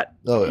medicine cat.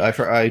 Oh, I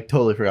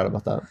totally forgot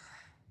about that.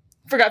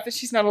 Forgot that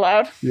she's not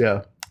allowed?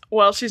 Yeah.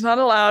 Well, she's not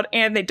allowed,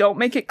 and they don't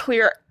make it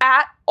clear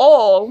at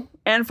all,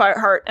 and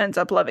Fireheart ends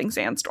up loving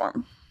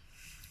Sandstorm.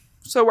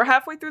 So we're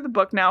halfway through the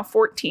book now,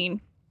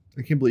 14.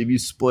 I can't believe you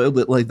spoiled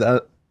it like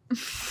that.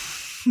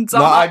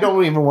 No, I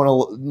don't even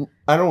want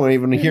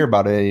to hear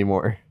about it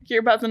anymore. Hear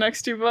about the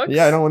next two books?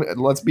 Yeah, I don't want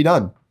to. Let's be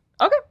done.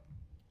 Okay.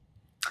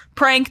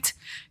 Pranked,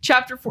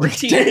 chapter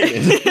 14.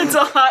 It's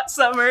a hot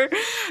summer.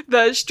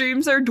 The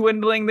streams are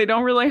dwindling. They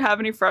don't really have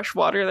any fresh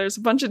water. There's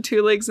a bunch of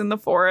two-legs in the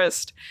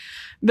forest.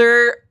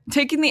 They're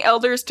taking the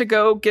elders to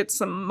go get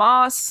some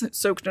moss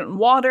soaked in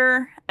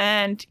water.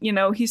 And, you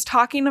know, he's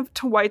talking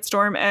to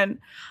Whitestorm, and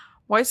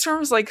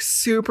Whitestorm's like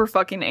super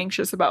fucking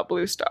anxious about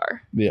Blue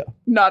Star. Yeah.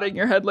 Nodding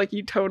your head like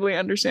you totally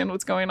understand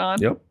what's going on.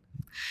 Yep.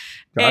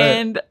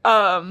 And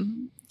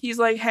he's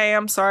like, "Hey,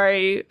 I'm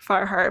sorry,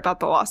 Fireheart, about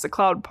the loss of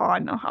Cloud Paw. I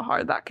know how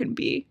hard that can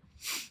be."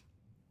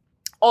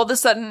 All of a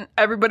sudden,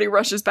 everybody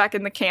rushes back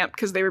in the camp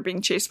because they were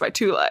being chased by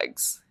two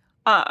legs.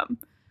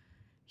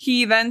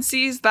 He then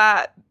sees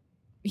that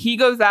he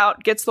goes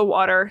out, gets the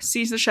water,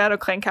 sees the Shadow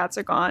Clan cats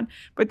are gone,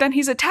 but then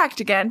he's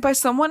attacked again by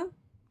someone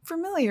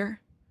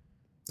familiar.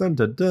 Dun,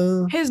 dun,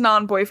 dun. His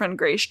non-boyfriend,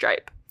 Gray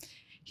Stripe.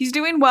 He's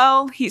doing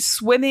well. He's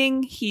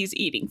swimming. He's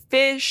eating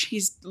fish.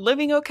 He's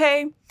living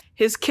okay.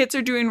 His kids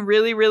are doing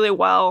really, really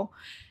well.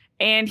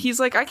 And he's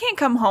like, "I can't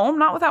come home,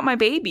 not without my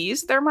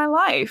babies. They're my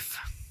life."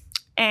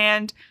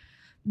 And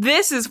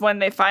this is when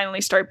they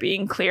finally start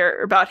being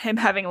clear about him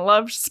having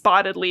loved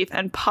Spotted Leaf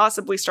and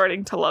possibly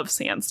starting to love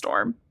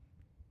Sandstorm.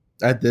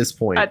 At this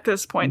point. That's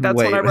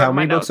what I wrote in my notes. How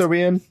many books are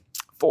we in?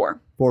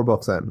 4. 4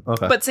 books in.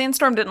 Okay. But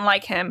Sandstorm didn't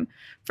like him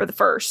for the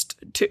first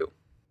 2.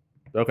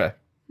 Okay.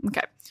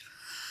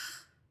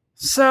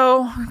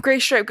 So Gray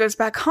Stripe goes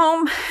back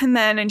home, and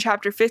then in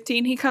chapter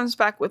 15, he comes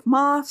back with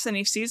moths, and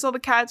he sees all the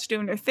cats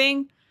doing their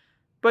thing.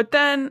 But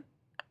then,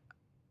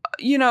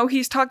 you know,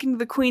 he's talking to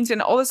the queens,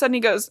 and all of a sudden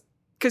he goes,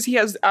 because he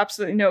has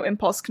absolutely no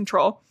impulse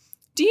control,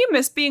 "Do you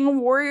miss being a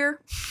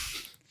warrior?"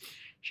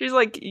 She's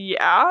like,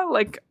 "Yeah,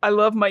 like, I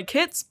love my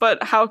kids,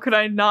 but how could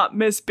I not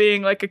miss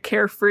being, like, a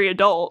carefree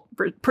adult,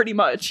 pretty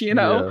much, you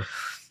know?" Yeah.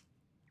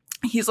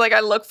 He's like, "I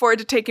look forward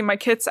to taking my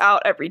kids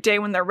out every day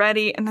when they're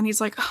ready." And then he's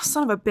like, "Oh,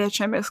 son of a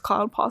bitch, I miss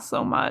Cloudpaw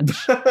so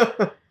much."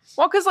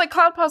 Well, because, like,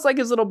 Cloudpaw's like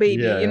his little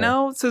baby, you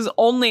know? It's his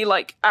only,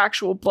 like,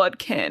 actual blood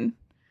kin.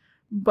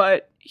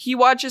 But he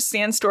watches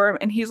Sandstorm,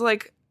 and he's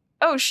like,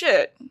 "Oh,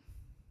 shit,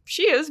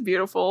 she is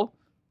beautiful.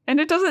 And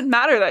it doesn't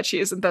matter that she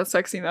isn't that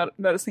sexy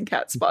medicine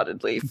cat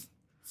Spotted Leaf.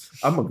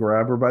 I'm gonna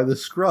grab her by the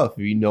scruff,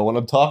 if you know what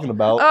I'm talking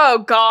about." Oh,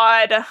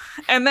 God.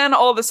 And then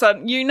all of a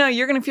sudden, you know,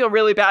 you're going to feel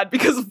really bad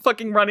because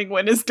fucking Running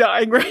Wind is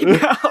dying right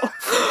now.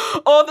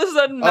 All of a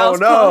sudden,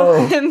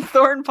 Mousepaw and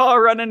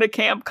Thornpaw run into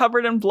camp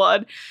covered in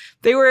blood.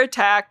 They were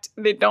attacked.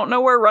 They don't know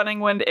where Running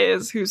Wind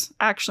is, who's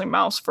actually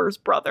Mousefur's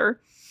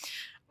brother.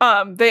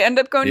 They end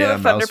up going to the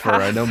Thunderpath.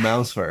 I know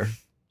Mousefur.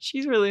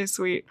 She's really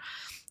sweet.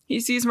 He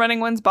sees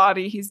Running Wind's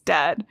body. He's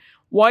dead.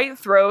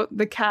 Whitethroat,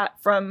 the cat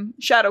from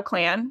Shadow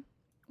Clan,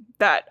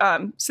 that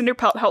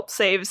Cinderpelt helped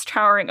save, is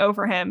towering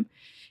over him.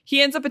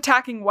 He ends up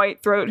attacking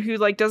Whitethroat, who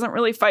like doesn't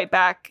really fight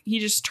back. He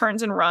just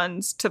turns and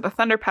runs to the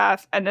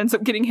Thunderpath and ends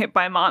up getting hit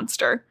by a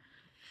monster.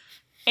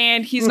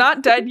 And he's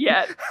not dead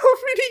yet. How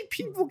many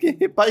people get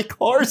hit by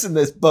cars in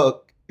this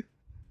book?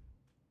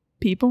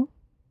 People?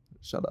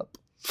 Shut up.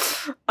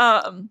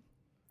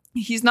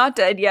 He's not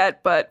dead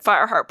yet, but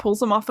Fireheart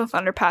pulls him off the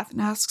Thunderpath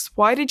and asks,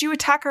 "Why did you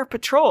attack our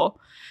patrol?"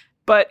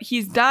 But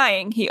he's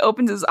dying. He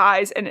opens his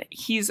eyes and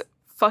he's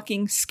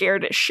fucking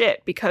scared as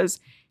shit because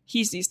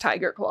he sees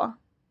Tiger Claw.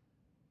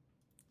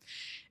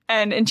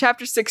 And in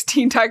chapter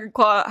 16, Tiger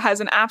Claw has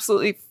an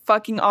absolutely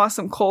fucking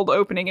awesome cold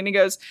opening, and he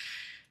goes,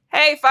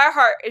 "Hey,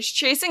 Fireheart, is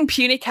chasing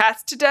puny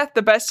cats to death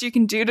the best you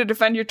can do to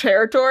defend your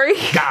territory?"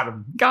 Got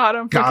him. Got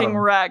him. Fucking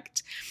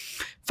wrecked.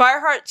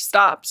 Fireheart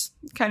stops,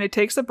 kind of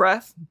takes a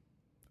breath,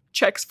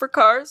 checks for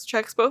cars,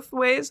 checks both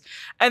ways,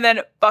 and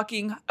then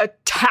fucking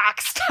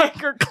attacks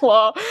Tiger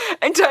Claw.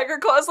 And Tiger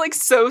Claw's like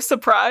so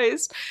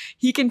surprised.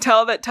 He can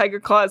tell that Tiger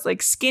Claw is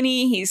like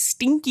skinny, he's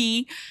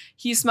stinky,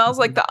 he smells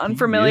like the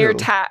unfamiliar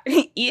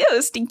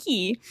ew,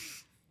 stinky.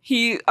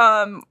 He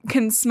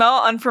can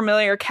smell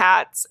unfamiliar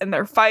cats, and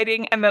they're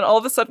fighting, and then all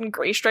of a sudden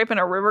Graystripe and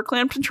a River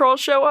Clan patrol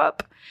show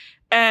up.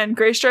 And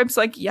Graystripe's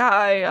like, yeah,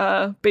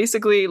 I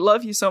basically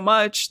love you so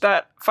much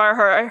that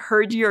Fireheart, I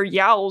heard your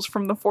yowls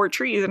from the 4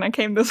 trees and I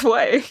came this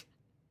way.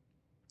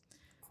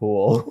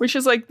 Cool. Which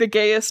is like the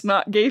gayest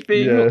not gay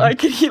thing. Yeah.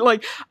 Like, he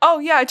like, oh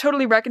yeah, I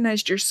totally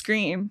recognized your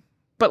scream,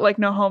 but like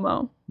no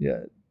homo.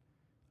 Yeah.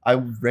 I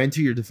ran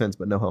to your defense,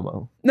 but no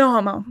homo. No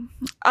homo.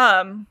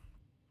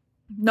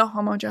 No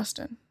homo,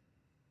 Justin.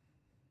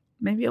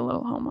 Maybe a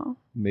little homo.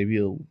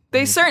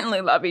 They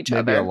certainly love each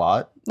other. Maybe a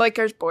lot. Like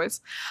there's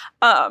boys.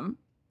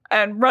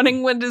 And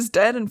Running Wind is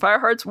dead and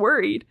Fireheart's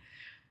worried.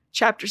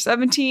 Chapter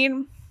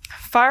 17.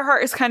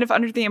 Fireheart is kind of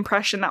under the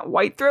impression that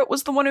Whitethroat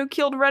was the one who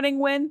killed Running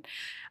Wind.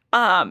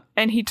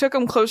 And he took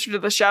him closer to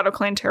the Shadow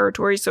Clan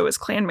territory so his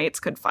clanmates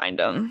could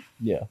find him.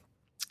 Yeah.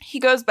 He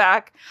goes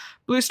back.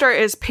 Bluestar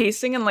is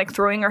pacing and like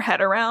throwing her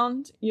head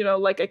around, you know,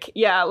 like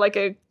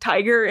a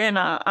tiger in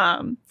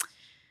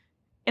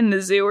the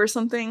zoo or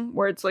something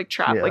where it's like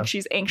trapped. Yeah. Like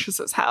she's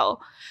anxious as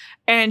hell.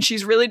 And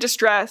she's really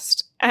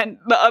distressed. And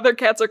the other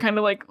cats are kind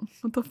of like,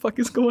 what the fuck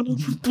is going on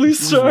with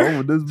Bluestar? What's wrong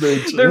with this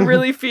bitch? They're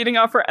really feeding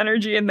off her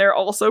energy and they're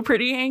also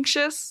pretty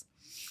anxious.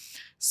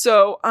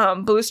 So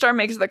Bluestar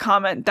makes the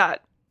comment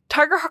that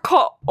Tiger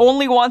Claw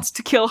only wants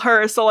to kill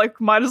her, so like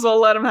might as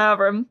well let him have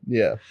her.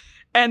 Yeah.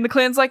 And the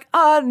clan's like,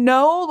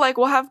 no, like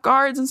we'll have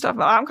guards and stuff.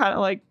 And I'm kind of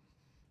like,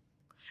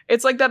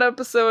 it's like that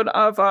episode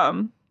of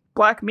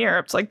Black Mirror.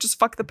 It's like, just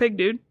fuck the pig,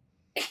 dude.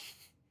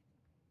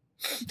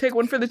 Take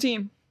one for the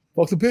team.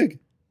 Fuck the pig.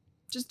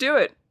 Just do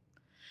it.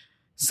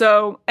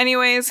 So,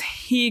 anyways,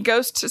 he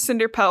goes to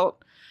Cinderpelt,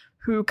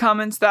 who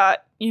comments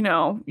that, you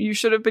know, you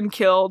should have been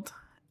killed.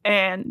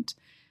 And,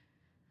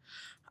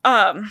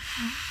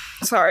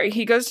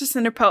 he goes to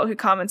Cinderpelt, who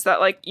comments that,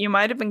 like, you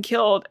might have been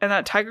killed, and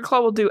that Tiger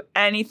Claw will do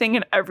anything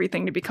and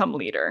everything to become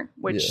leader,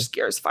 which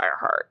scares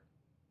Fireheart.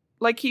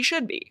 Like he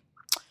should be.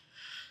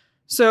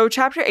 So,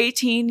 chapter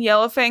 18,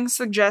 Yellowfang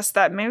suggests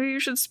that maybe you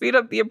should speed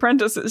up the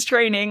apprentices'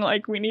 training.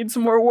 Like, we need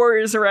some more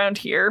warriors around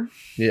here.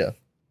 Yeah.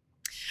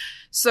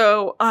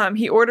 So,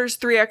 he orders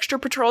 3 extra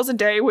patrols a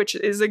day, which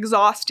is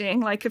exhausting.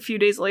 Like, a few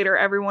days later,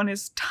 everyone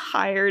is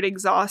tired,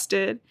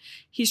 exhausted.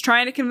 He's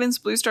trying to convince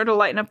Bluestar to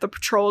lighten up the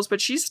patrols,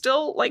 but she's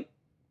still, like,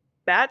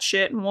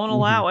 batshit and won't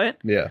allow it.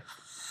 Yeah.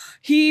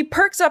 He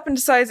perks up and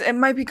decides it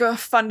might be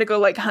fun to go,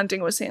 like,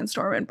 hunting with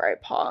Sandstorm and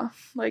Brightpaw.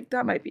 Like,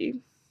 that might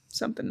be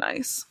something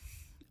nice.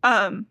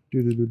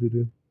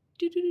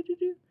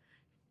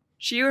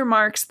 She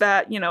remarks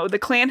that, you know, the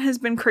clan has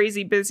been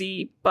crazy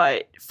busy,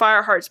 but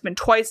Fireheart's been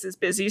twice as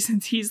busy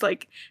since he's,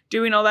 like,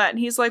 doing all that. And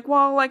he's like,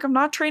 well, like, I'm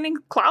not training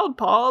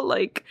Cloudpaw.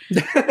 Like,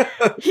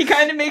 he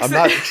kind of makes I'm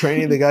not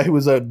training the guy who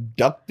was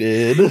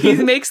abducted. He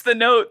makes the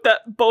note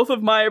that both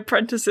of my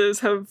apprentices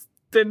have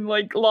been,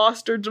 like,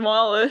 lost or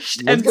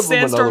demolished. And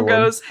Sandstorm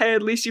goes, hey,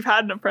 at least you've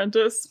had an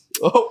apprentice.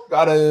 Oh,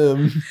 got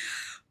him.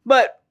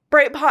 But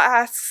Brightpaw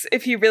asks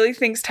if he really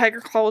thinks Tiger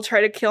Claw will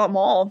try to kill them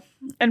all.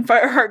 And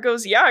Fireheart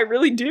goes, yeah, I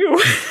really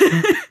do.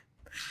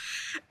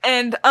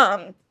 And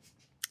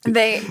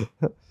they...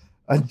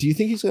 do you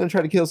think he's going to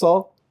try to kill us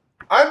all?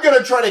 I'm going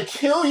to try to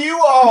kill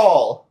you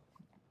all!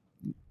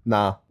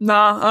 Nah,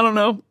 I don't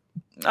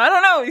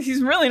know.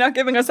 He's really not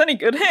giving us any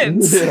good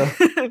hints. Yeah.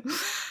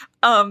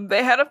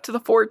 They head up to the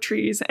 4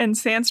 trees, and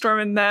Sandstorm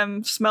and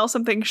them smell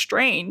something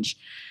strange.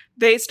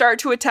 They start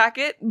to attack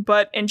it,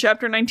 but in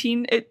chapter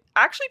 19, it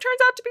actually turns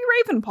out to be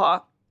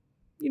Ravenpaw.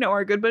 You know,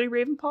 our good buddy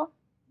Ravenpaw?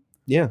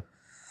 Yeah.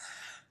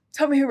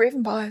 Tell me who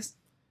Ravenpaw is.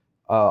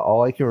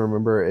 All I can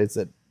remember is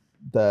that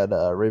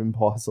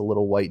Ravenpaw has a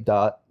little white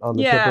dot on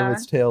the tip of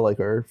its tail, like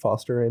our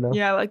foster right now.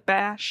 Yeah, like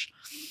Bash.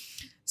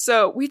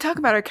 So, we talk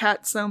about our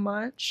cats so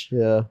much.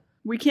 Yeah.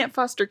 We can't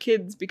foster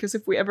kids, because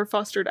if we ever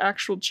fostered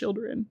actual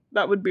children,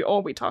 that would be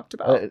all we talked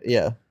about.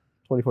 Yeah.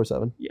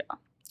 24/7. Yeah.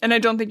 And I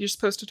don't think you're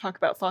supposed to talk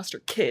about foster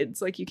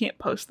kids. Like, you can't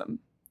post them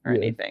or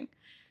anything.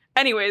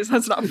 Anyways,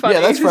 that's not funny.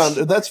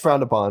 Yeah, that's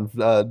frowned upon.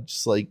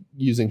 Just, like,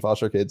 using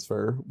foster kids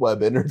for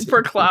web entertainment.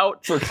 For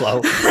clout. For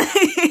clout.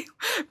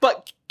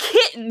 But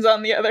kittens,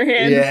 on the other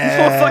hand,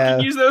 will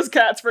fucking use those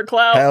cats for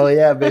clout. Hell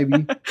yeah,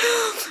 baby.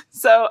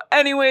 So,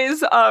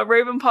 anyways,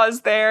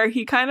 Ravenpaw's there.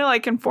 He kind of,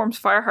 like, informs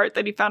Fireheart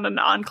that he found a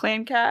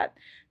non-clan cat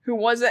who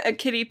wasn't a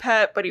kitty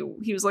pet, but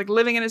he was, like,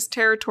 living in his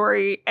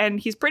territory. And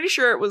he's pretty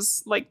sure it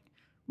was, like,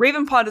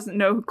 Ravenpaw doesn't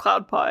know who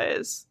Cloudpaw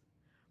is,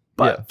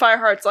 but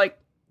Fireheart's like,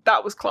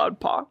 that was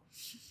Cloudpaw.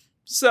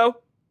 So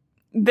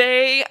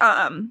they,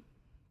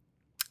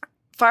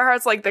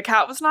 Fireheart's like, the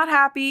cat was not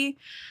happy.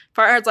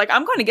 Fireheart's like,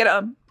 I'm going to get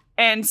him.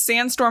 And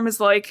Sandstorm is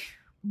like,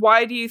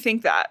 why do you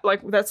think that?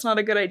 Like, that's not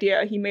a good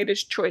idea. He made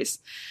his choice.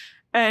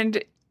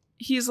 And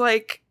he's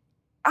like,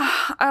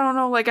 I don't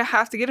know. Like, I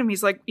have to get him.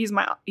 He's like, he's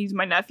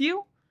my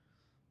nephew.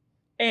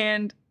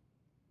 And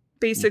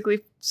basically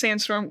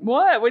Sandstorm.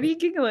 What? What are you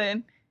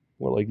giggling?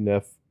 More like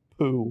Neff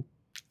poo.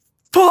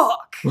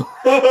 Fuck.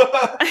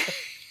 Got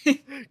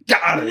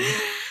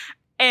it.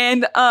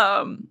 And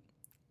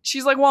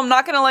she's like, well, I'm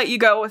not gonna let you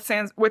go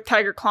with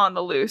Tiger Claw on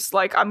the loose.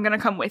 Like, I'm gonna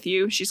come with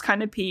you. She's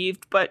kind of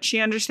peeved, but she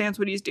understands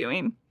what he's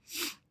doing.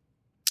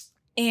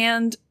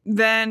 And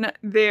then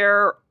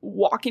they're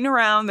walking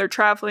around, they're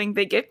traveling,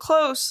 they get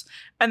close,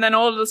 and then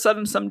all of a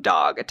sudden some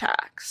dog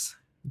attacks.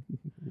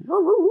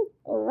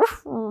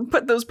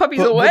 Put those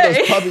puppies away. Put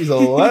those puppies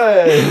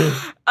away.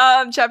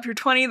 Chapter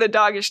 20, the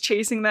dog is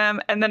chasing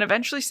them, and then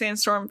eventually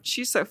Sandstorm,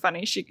 she's so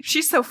funny.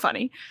 She's so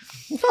funny.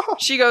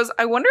 She goes,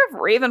 I wonder if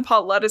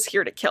Ravenpaw led us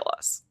here to kill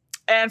us.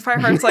 And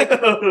Fireheart's like,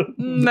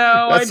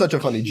 no. That's such a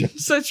funny joke.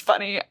 Such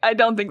funny. I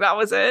don't think that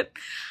was it.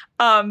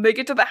 They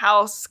get to the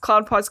house.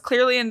 Cloudpaw's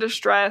clearly in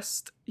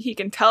distress. He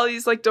can tell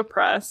he's like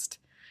depressed.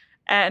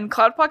 And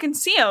Cloudpaw can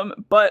see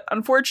him, but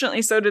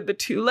unfortunately so did the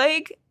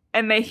two-leg.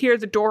 And they hear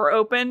the door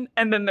open,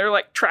 and then they're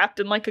like trapped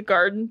in like a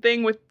garden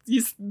thing with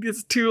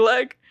this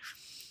two-leg.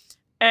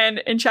 And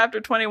in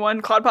chapter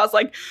 21, Cloudpaw's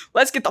like,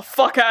 let's get the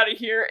fuck out of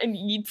here, and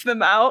yeets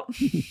them out.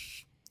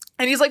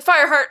 And he's like,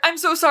 Fireheart, I'm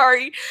so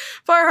sorry.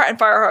 Fireheart, and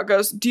Fireheart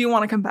goes, do you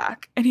want to come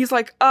back? And he's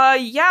like,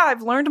 yeah,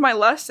 I've learned my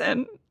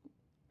lesson.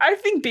 I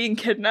think being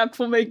kidnapped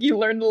will make you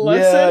learn the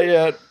lesson.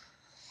 Yeah.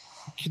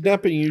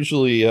 Kidnapping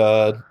usually,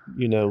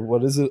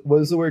 what is it?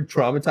 What is the word?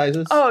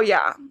 Traumatizes? Oh,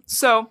 yeah.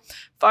 So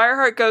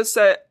Fireheart goes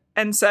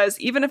and says,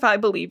 even if I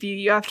believe you,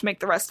 you have to make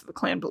the rest of the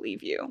clan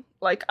believe you.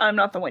 Like, I'm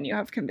not the one you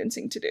have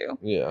convincing to do.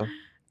 Yeah.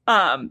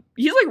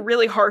 He's like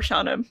really harsh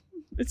on him.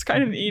 It's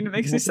kind of mean. It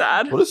makes me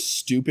sad. What a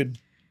stupid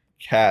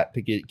cat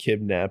to get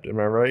kidnapped. Am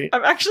I right?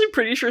 I'm actually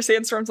pretty sure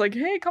Sandstorm's like,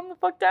 hey, calm the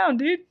fuck down,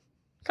 dude.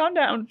 Calm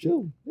down.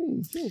 Chill.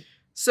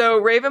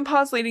 So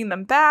Ravenpaw's leading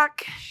them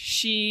back.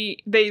 He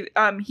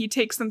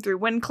takes them through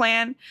Wind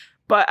Clan,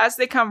 but as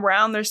they come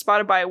round, they're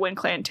spotted by a Wind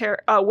Clan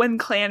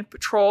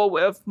patrol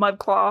with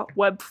Mudclaw,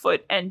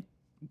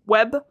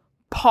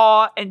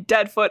 Webpaw, and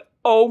Deadfoot.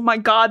 Oh my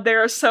god,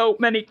 there are so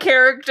many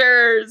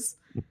characters.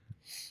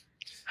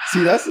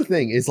 See, that's the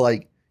thing. Is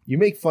like you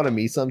make fun of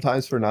me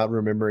sometimes for not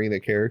remembering the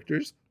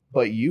characters,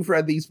 but you've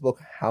read these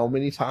books how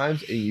many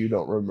times and you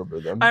don't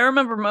remember them? I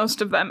remember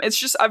most of them. It's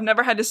just I've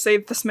never had to say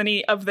this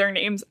many of their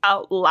names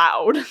out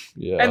loud.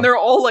 Yeah. And they're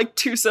all like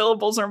 2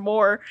 syllables or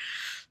more.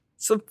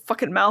 It's a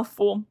fucking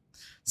mouthful.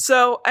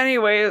 So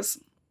anyways,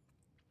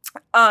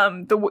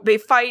 they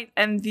fight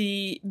and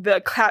the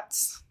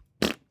cats,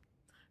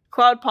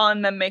 Cloudpaw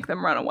and them make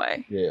them run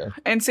away. Yeah.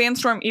 And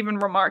Sandstorm even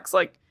remarks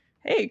like,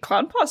 hey,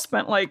 Cloudpaw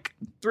spent like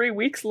 3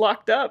 weeks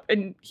locked up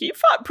and he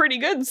fought pretty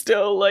good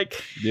still.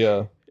 Like,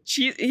 yeah.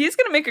 He's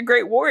gonna make a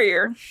great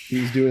warrior.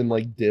 He's doing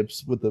like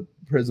dips with the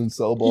prison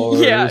cell ball.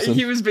 Yeah,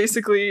 he was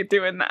basically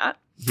doing that.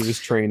 He was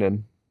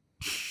training.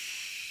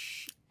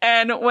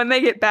 And when they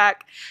get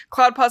back,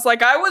 Cloudpaw's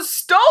like, I was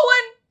stolen!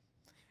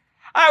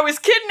 I was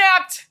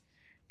kidnapped!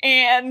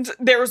 And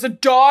there was a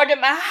dog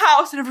in the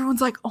house, and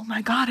everyone's like, oh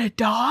my god, a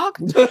dog?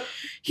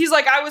 He's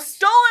like, I was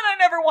stolen, I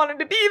never wanted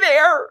to be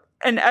there!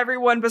 And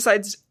everyone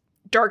besides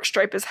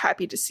Darkstripe is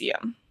happy to see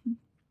him.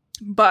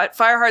 But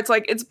Fireheart's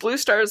like, it's Blue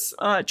Star's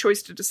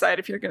choice to decide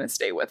if you're going to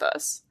stay with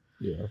us.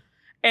 Yeah.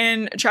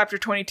 In chapter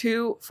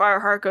 22,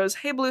 Fireheart goes,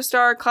 hey, Blue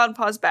Star,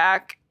 Cloudpaw's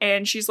back.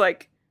 And she's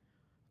like,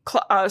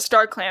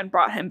 Star Clan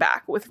brought him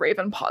back with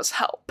Ravenpaw's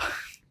help.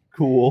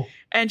 Cool.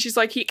 And she's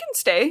like, he can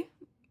stay.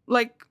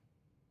 Like,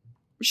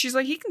 she's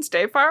like, he can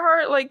stay,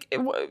 Fireheart. Like,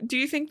 do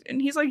you think? And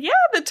he's like, yeah,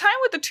 the time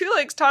with the two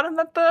legs taught him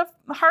that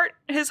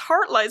his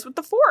heart lies with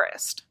the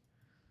forest.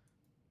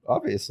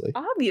 Obviously.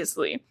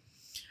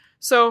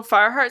 So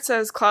Fireheart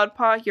says,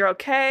 Cloudpaw, you're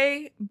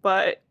okay,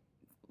 but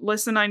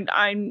listen,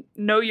 I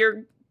know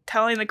you're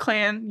telling the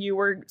clan you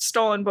were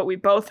stolen, but we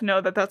both know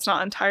that that's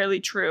not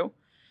entirely true.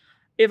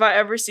 If I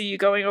ever see you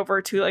going over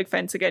a 2-leg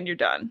fence again, you're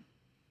done.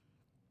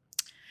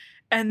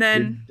 And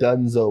then... You're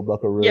dunzo,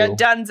 buckaroo. You're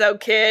dunzo,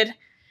 kid.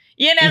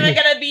 You're never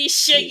gonna be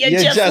shit.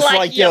 You're just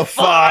like your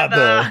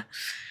father.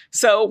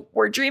 So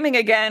we're dreaming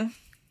again.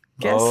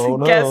 Guess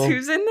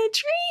who's in the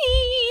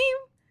dream?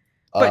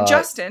 But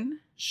Justin...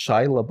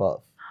 Shia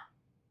LaBeouf.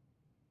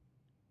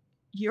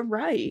 You're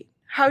right.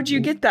 How'd you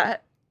get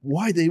that?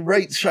 Why they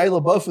write Shia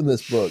LaBeouf in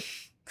this book?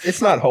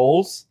 It's not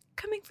holes.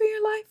 Coming for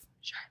your life,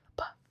 Shia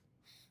LaBeouf.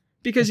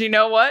 Because you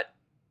know what?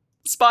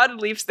 Spotted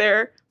Leaf's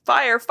there.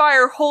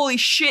 Fire. Holy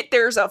shit,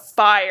 there's a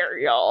fire,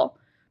 y'all.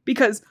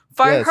 Because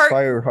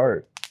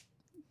Fireheart.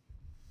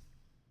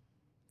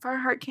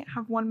 Fireheart can't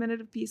have 1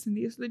 minute of peace, and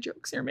these are the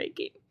jokes you're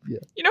making. Yeah.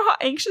 You know how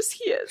anxious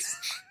he is.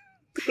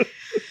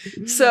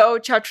 So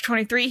chapter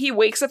 23, he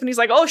wakes up and he's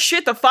like, oh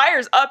shit, the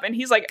fire's up. And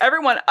he's like,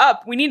 everyone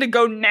up, we need to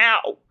go now.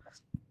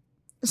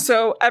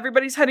 So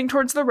everybody's heading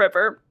towards the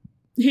river.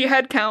 He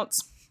head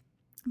counts,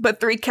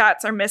 but 3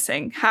 cats are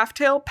missing: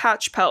 Halftail,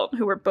 Patchpelt,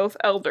 who were both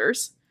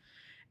elders,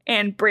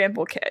 and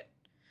Bramblekit.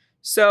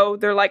 So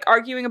they're like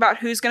arguing about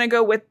who's gonna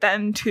go with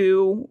them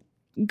to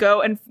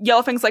go, and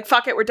Yellowfing's like,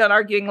 fuck it, we're done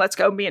arguing, let's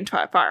go. Me and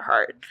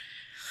Fireheart.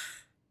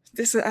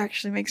 This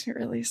actually makes me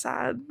really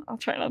sad. I'll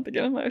try not to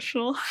get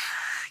emotional.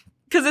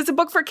 because it's a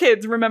book for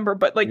kids, remember,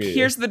 but like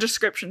here's the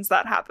descriptions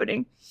that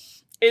happening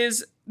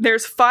is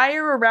there's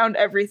fire around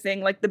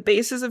everything. Like the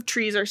bases of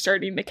trees are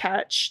starting to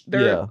catch.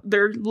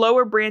 Their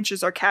lower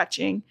branches are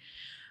catching.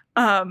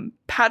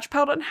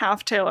 Patchpelt and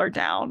Halftail are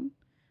down.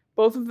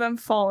 Both of them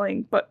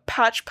falling, but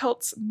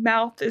Patchpelt's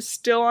mouth is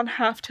still on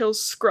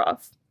Halftail's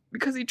scruff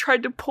because he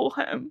tried to pull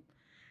him.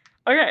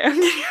 Okay, I'm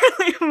getting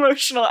really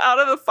emotional. Out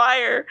of the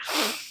fire.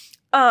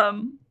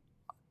 And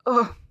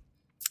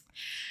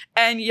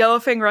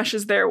Yellowfang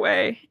rushes their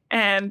way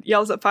and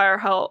yells at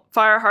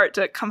Fireheart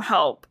to come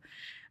help.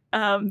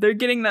 They're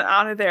getting them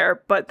out of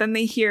there, but then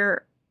they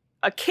hear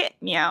a kit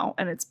meow,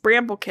 and it's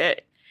Bramblekit.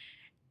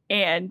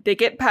 And they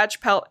get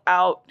Patchpelt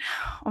out.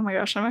 Oh my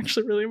gosh, I'm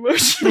actually really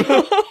emotional.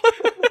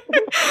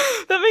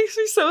 That makes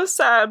me so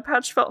sad.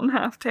 Patchpelt and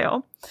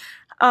Halftail.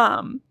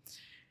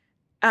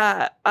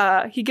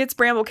 He gets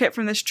Bramblekit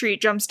from this tree,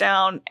 jumps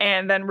down,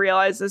 and then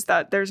realizes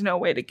that there's no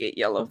way to get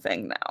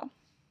Yellowfang now.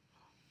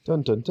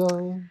 Dun dun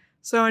dun.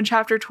 So in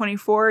chapter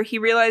 24, he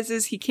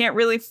realizes he can't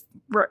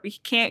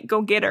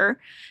go get her.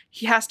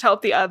 He has to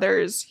help the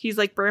others. He's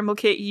like,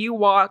 Bramblekit, you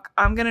walk.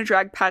 I'm going to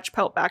drag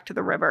Patchpelt back to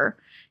the river.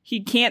 He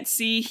can't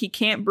see. He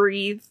can't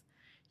breathe.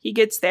 He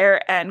gets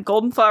there, and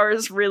Goldenflower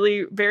is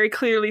really very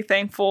clearly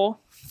thankful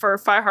for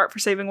Fireheart for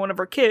saving one of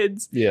her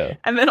kids. Yeah.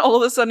 And then all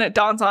of a sudden it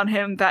dawns on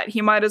him that he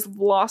might have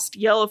lost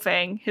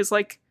Yellowfang, his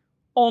like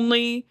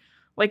only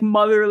like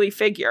motherly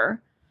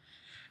figure,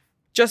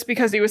 just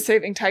because he was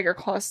saving Tiger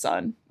Claw's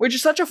son, which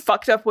is such a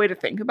fucked up way to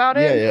think about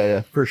it.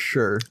 Yeah, for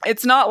sure.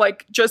 It's not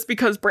like just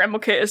because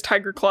Bramblekit is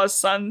Tiger Claw's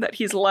son that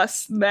he's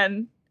less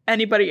than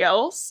anybody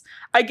else.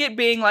 I get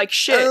being like,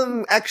 shit.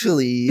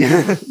 Actually.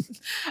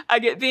 I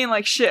get being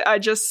like, shit, I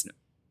just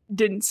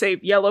didn't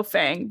save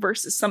Yellowfang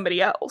versus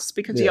somebody else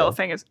because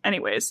Yellowfang is...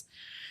 Anyways,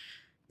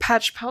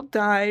 Patchpelt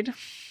died.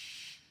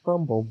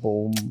 Boom, boom,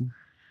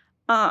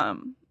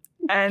 boom.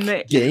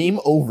 And game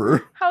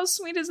over. How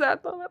sweet is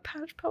that, though, that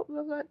Patchpelt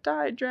that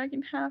died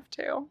dragging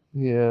Halftail?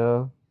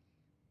 Yeah.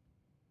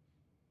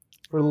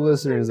 For the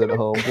listeners at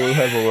home, we'll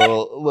have a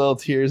little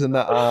tears in the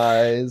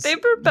eyes. They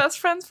were best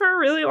friends for a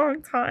really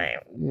long time.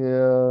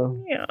 Yeah.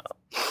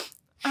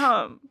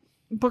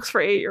 Books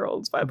for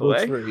 8-year-olds, by the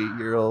way. Books for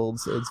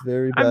 8-year-olds. It's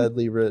very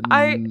badly written.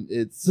 I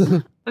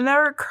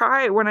never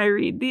cry when I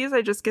read these.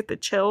 I just get the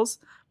chills.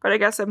 But I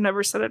guess I've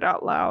never said it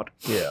out loud.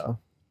 Yeah.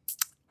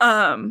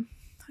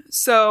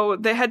 So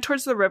they head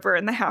towards the river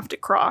and they have to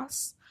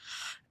cross.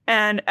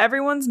 And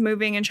everyone's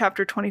moving in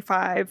chapter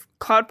 25.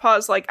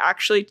 Cloudpaw's like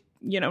actually,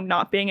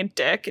 not being a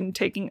dick and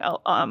taking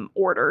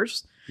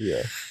orders.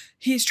 Yeah.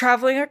 He's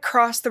traveling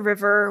across the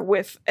river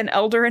with an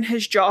elder in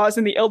his jaws,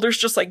 and the elder's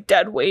just like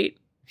dead weight.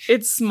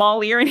 It's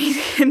small ear,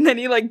 and then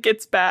he like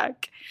gets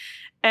back.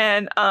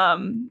 And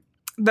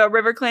the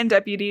River Clan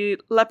deputy,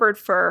 Leopard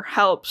Fur,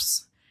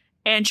 helps.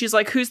 And she's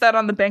like, who's that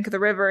on the bank of the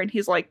river? And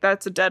he's like,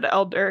 that's a dead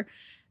elder.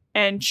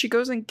 And she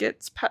goes and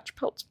gets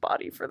Patchpelt's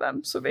body for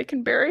them so they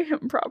can bury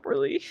him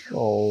properly.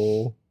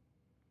 Oh.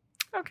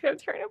 Okay, I'm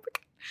tearing up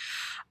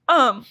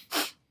again.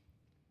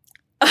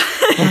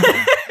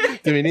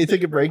 Do we need to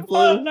take a break, Blue?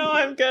 Oh, no,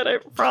 I'm good. I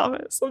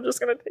promise. I'm just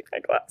going to take my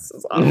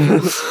glasses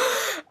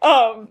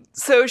off.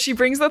 So she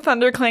brings the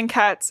ThunderClan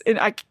cats, and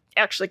I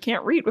actually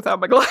can't read without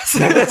my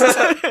glasses.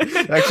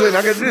 Actually,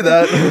 not going to do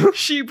that.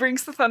 She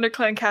brings the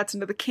ThunderClan cats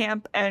into the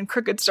camp, and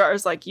Crooked Star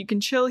is like, you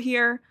can chill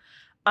here.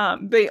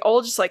 They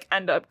all just like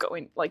end up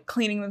going, like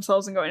cleaning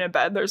themselves and going to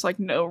bed. There's like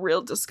no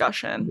real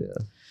discussion.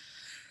 Yeah.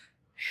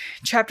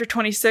 Chapter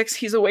 26,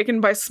 he's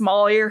awakened by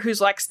Smallear,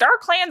 who's like,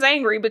 StarClan's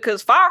angry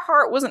because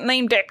Fireheart wasn't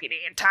named deputy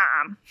in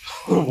time.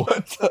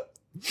 What?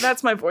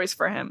 That's my voice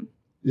for him.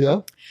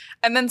 Yeah.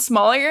 And then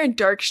Smallear and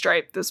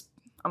Darkstripe,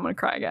 I'm gonna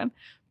cry again.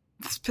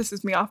 This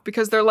pisses me off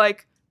because they're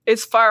like,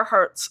 it's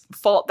Fireheart's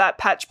fault that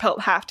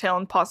Patchpelt, Halftail,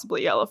 and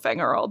possibly Yellowfang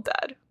are all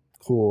dead.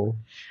 Cool.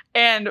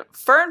 And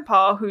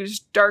Fernpaw, who's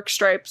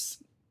Darkstripe's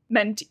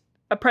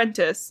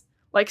apprentice,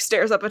 like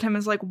stares up at him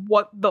and is like,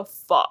 what the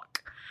fuck?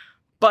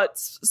 But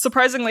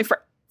surprisingly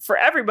for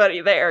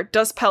everybody there,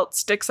 Dustpelt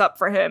sticks up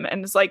for him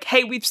and is like,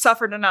 hey, we've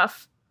suffered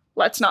enough.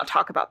 Let's not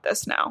talk about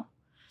this now.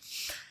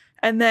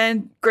 And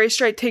then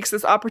Greystripe takes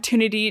this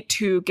opportunity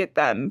to get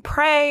them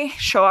prey,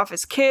 show off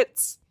his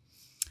kits.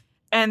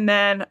 And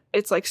then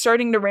it's like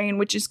starting to rain,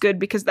 which is good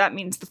because that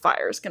means the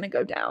fire is going to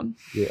go down.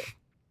 Yeah.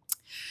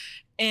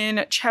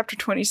 In chapter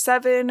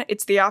 27,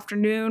 it's the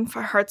afternoon.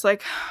 Fireheart's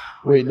like...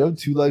 Wait, no,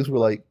 Two Legs were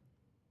like...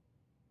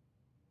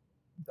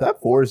 That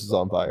forest is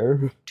on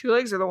fire. Two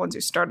Legs are the ones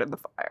who started the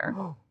fire.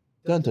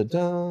 Dun, dun,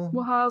 dun.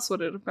 Well, how else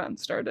would it have been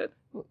started?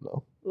 I don't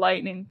know.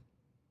 Lightning.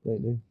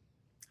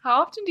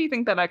 How often do you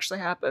think that actually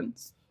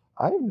happens?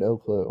 I have no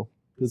clue.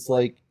 It's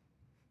like...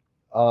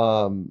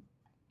 a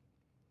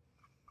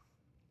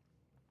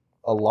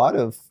lot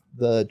of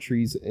the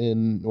trees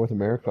in North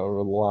America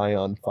rely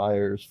on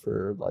fires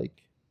for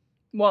like...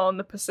 Well, in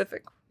the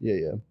Pacific.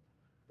 Yeah.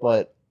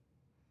 But...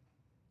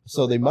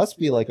 So they must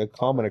be like a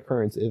common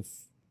occurrence if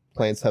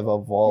plants have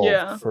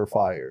evolved for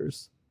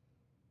fires.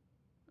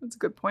 That's a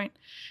good point.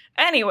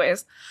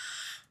 Anyways,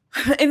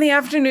 in the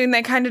afternoon,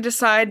 they kind of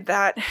decide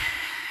that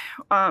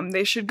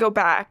they should go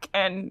back,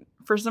 and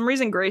for some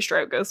reason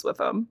Graystripe goes with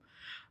them.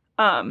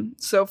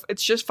 So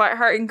it's just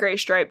Fireheart and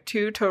Graystripe,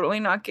 two totally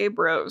not gay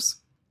bros.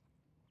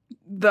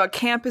 The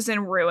camp is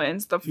in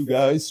ruins. Two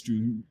guys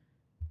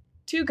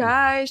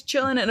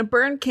chilling in a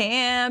burned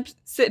camp,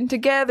 sitting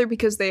together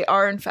because they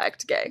are in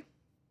fact gay.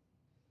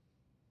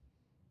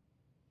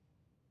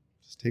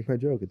 Just take my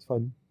joke. It's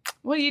fun.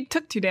 Well, you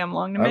took too damn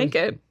long to make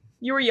it.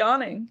 You were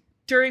yawning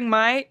during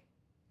my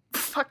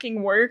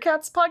fucking Warrior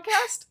Cats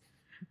podcast.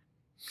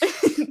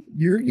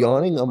 You're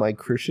yawning on my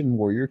Christian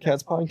Warrior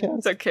Cats podcast?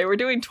 It's okay. We're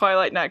doing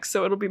Twilight next,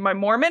 so it'll be my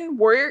Mormon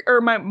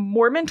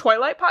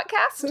Twilight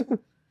podcast.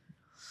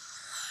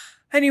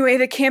 Anyway,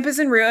 the camp is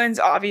in ruins,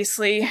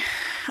 obviously.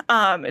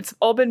 It's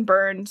all been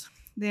burned.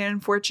 They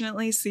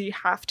unfortunately see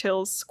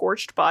Halftail's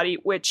scorched body,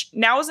 which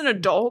now as an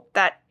adult,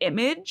 that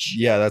image.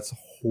 Yeah, that's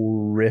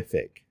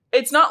horrific.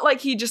 It's not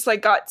like he just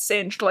like got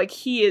singed. Like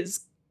he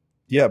is.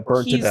 Yeah,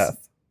 burnt to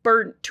death.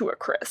 Burnt to a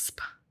crisp.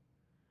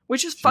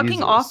 Which is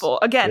fucking awful.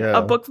 Again,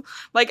 a book.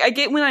 Like I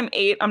get when I'm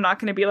 8, I'm not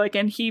going to be like,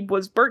 and he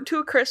was burnt to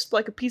a crisp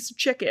like a piece of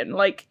chicken.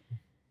 Like,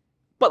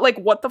 but like,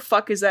 what the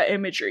fuck is that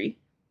imagery?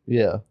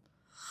 Yeah.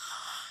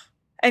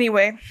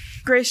 Anyway,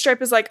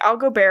 Graystripe is like, I'll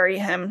go bury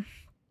him.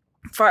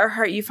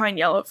 Fireheart, you find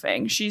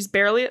Yellowfang. She's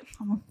barely...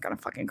 I'm gonna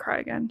fucking cry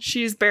again.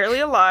 She's barely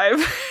alive.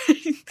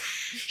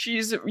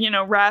 She's,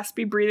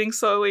 raspy, breathing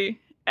slowly.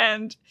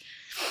 And...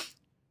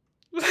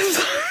 my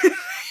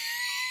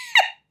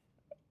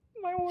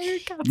warrior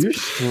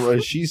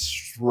cat's... She's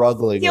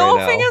struggling right now.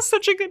 Yellowfang is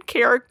such a good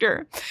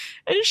character.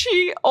 And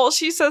all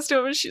she says to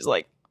him is she's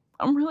like,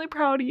 I'm really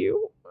proud of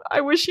you.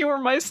 I wish you were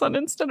my son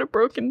instead of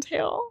Broken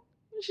Tail.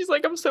 She's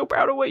like, I'm so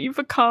proud of what you've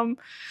become.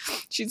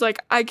 She's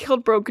like, I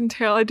killed Broken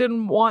Tail. I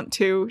didn't want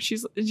to.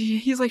 He's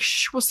like,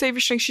 shh, we'll save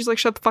your strength. She's like,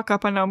 shut the fuck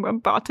up. I know I'm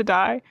about to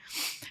die.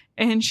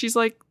 And she's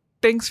like,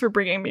 thanks for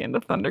bringing me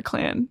into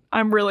ThunderClan.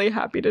 I'm really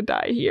happy to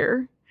die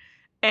here.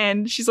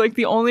 And she's like,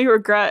 the only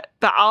regret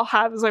that I'll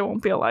have is I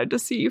won't be allowed to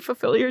see you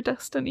fulfill your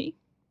destiny.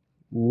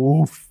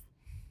 Oof.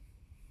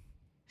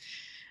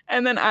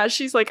 And then as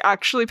she's like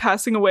actually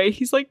passing away,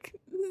 he's like,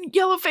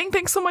 Yellowfang,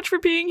 thanks so much for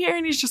being here.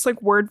 And he's just like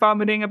word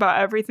vomiting about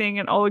everything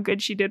and all the good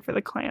she did for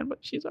the clan, but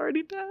she's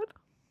already dead.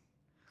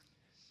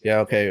 Yeah,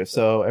 okay.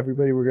 So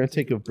everybody, we're going to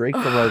take a break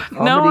from our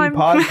comedy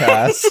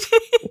podcast.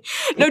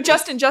 No,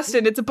 Justin,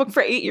 it's a book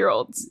for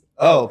 8-year-olds.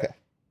 Oh, okay.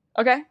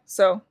 Okay,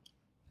 so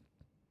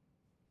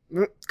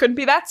couldn't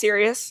be that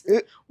serious.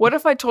 What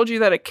if I told you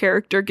that a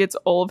character gets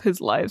all of his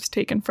lives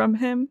taken from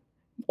him?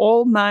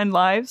 All 9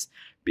 lives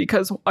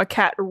because a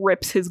cat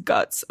rips his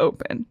guts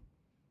open.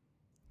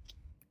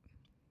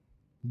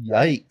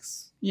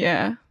 Yikes.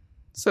 Yeah.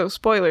 So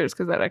spoilers,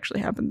 because that actually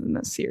happens in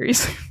this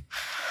series.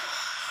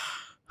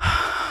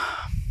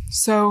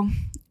 So,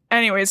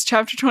 anyways,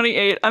 chapter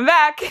 28. I'm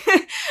back.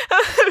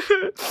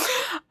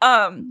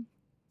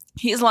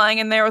 He's lying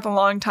in there with a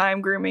long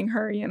time grooming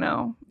her,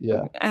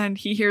 Yeah. And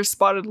he hears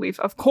Spotted Leaf.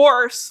 Of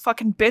course,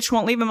 fucking bitch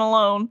won't leave him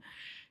alone.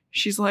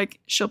 She's like,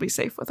 she'll be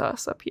safe with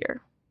us up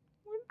here.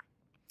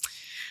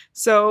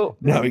 So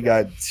now we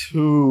got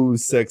 2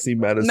 sexy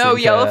medicine. No,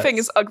 Yellowfang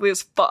is ugly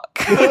as fuck.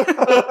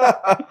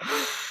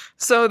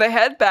 So they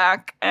head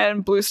back,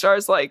 and Blue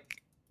Star's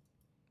like,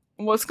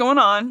 "What's going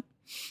on?"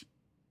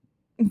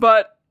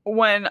 But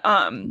when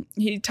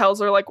he tells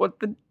her like what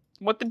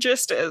the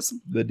gist is,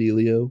 the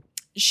dealio,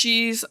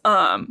 she's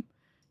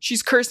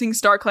cursing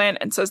StarClan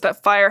and says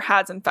that fire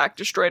has in fact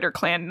destroyed her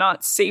clan,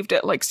 not saved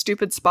it like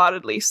stupid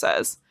Spotted Leaf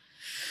says.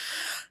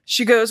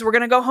 She goes, "We're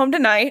gonna go home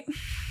tonight."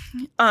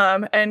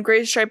 And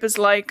Graystripe is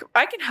like,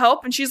 I can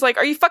help. And she's like,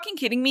 are you fucking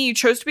kidding me? You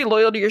chose to be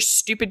loyal to your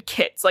stupid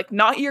kids. Like,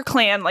 not your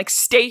clan. Like,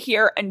 stay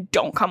here and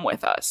don't come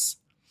with us.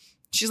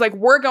 She's like,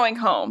 we're going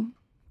home.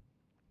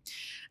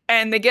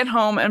 And they get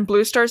home and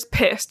Blue Star's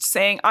pissed,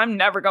 saying, I'm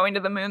never going to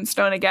the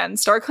Moonstone again.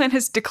 StarClan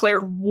has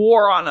declared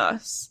war on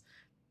us.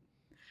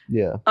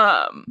 Yeah.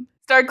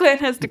 StarClan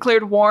has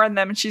declared war on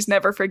them and she's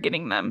never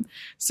forgetting them.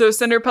 So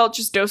Cinderpelt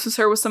just doses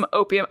her with some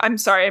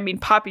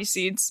poppy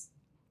seeds.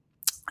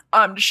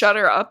 To shut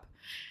her up.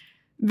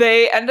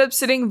 They end up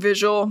sitting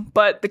vigil,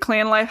 but the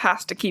clan life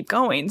has to keep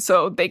going,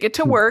 so they get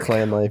to work.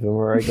 Clan life, am I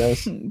right,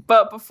 guys?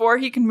 But before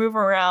he can move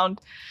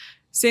around,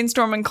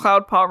 Sandstorm and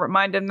Cloudpaw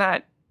remind him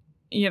that,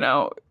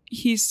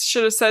 he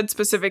should have said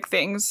specific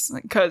things,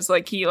 because,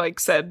 he,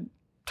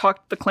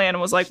 talked to the clan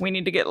and was like, we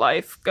need to get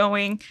life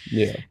going.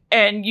 Yeah.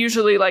 And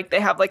usually, they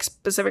have,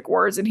 specific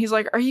words, and he's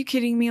like, are you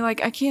kidding me? I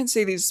can't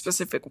say these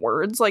specific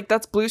words.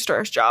 That's Blue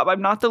Star's job.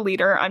 I'm not the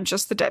leader. I'm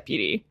just the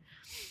deputy.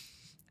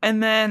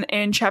 And then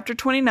in chapter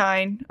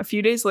 29, a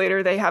few days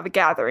later, they have a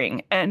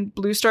gathering, and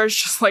Blue Star's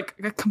just a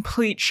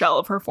complete shell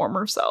of her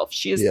former self.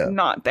 She is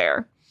not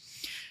there.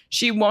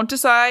 She won't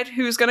decide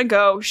who's going to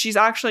go. She's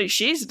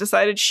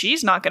decided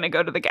she's not going to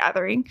go to the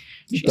gathering.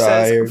 She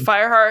says,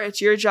 Fireheart, it's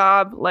your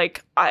job.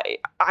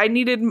 I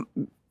needed,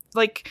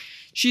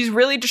 she's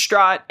really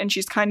distraught, and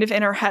she's kind of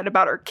in her head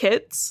about her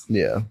kids.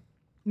 Yeah.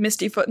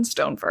 Mistyfoot and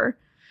Stonefur.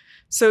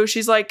 So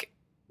she's like,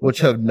 which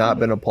have not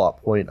been a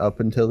plot point up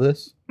until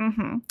this.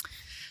 Mm-hmm.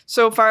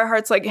 So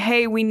Fireheart's like,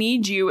 hey, we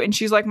need you. And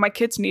she's like, my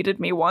kids needed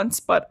me once,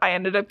 but I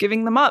ended up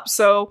giving them up.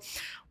 So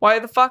why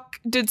the fuck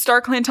did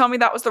StarClan tell me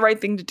that was the right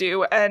thing to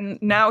do? And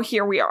now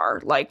here we are.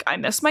 Like, I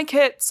miss my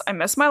kids. I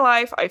miss my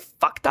life. I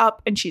fucked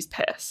up. And she's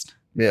pissed.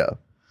 Yeah.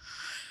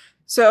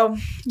 So,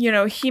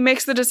 he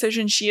makes the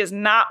decision she is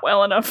not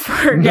well enough for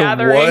her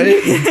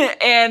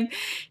gathering.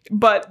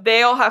 But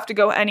they all have to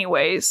go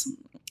anyways.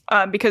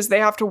 Because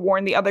they have to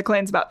warn the other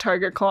clans about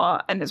Tiger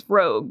Claw and his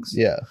rogues.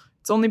 Yeah.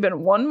 It's only been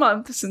 1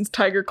 month since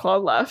Tiger Claw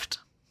left.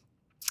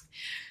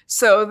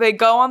 So they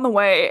go on the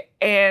way,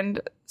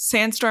 and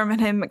Sandstorm and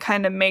him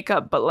kind of make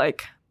up, but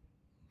like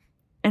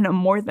in a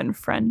more than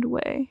friend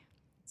way.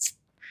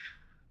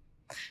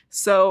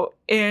 So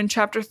in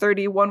chapter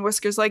 30, One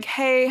Whisker's like,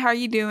 hey, how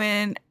you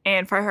doing?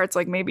 And Fireheart's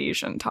like, maybe you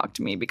shouldn't talk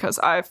to me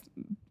because I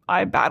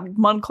battled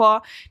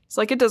Mudclaw. He's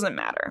like, it doesn't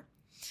matter.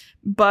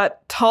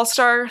 But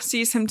Tallstar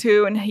sees him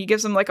too, and he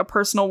gives him like a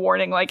personal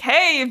warning, like,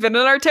 hey, you've been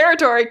in our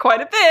territory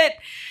quite a bit.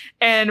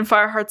 And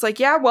Fireheart's like,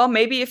 yeah, well,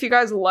 maybe if you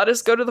guys let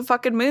us go to the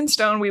fucking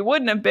Moonstone, we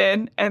wouldn't have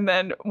been. And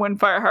then when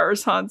Fireheart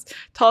responds,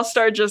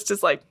 Tallstar just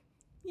is like,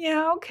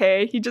 yeah,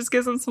 okay. He just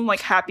gives him some like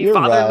happy You're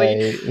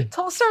fatherly. Right.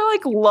 Tallstar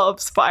like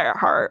loves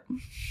Fireheart.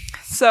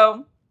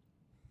 So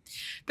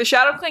the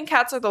Shadow Clan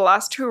cats are the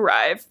last to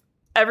arrive.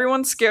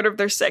 Everyone's scared of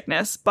their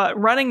sickness, but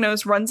Running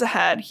Nose runs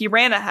ahead. He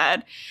ran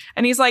ahead,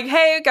 and he's like,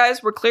 hey,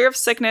 guys, we're clear of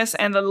sickness,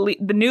 and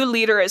the new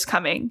leader is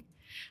coming.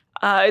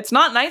 It's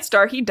not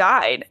Nightstar. He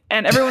died.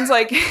 And everyone's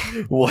like...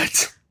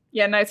 What?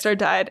 Yeah, Nightstar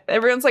died.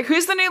 Everyone's like,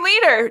 who's the new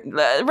leader?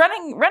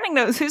 Running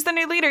Nose, who's the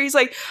new leader? He's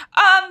like,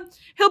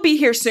 he'll be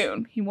here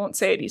soon. He won't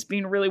say it. He's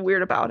being really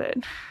weird about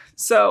it.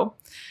 So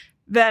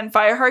then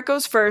Fireheart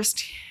goes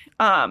first.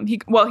 He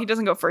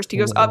doesn't go first. He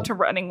goes up to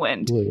Running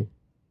Wind. Blue.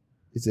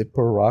 Is it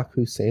Barack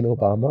Hussein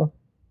Obama?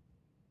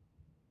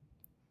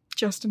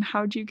 Justin,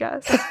 how'd you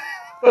guess?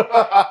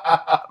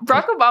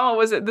 Barack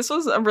Obama this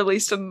was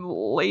released in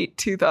late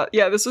 2000.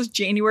 Yeah, this was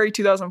January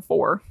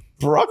 2004.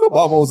 Barack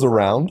Obama was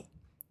around.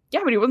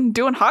 Yeah, but he wasn't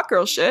doing hot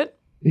girl shit.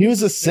 He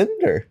was a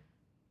senator.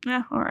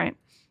 Yeah, all right.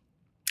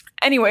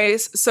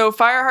 Anyways, so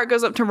Fireheart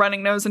goes up to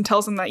Running Nose and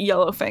tells him that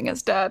Yellowfang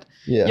is dead.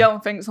 Yeah.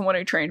 Yellowfang is the one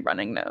who trained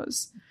Running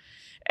Nose.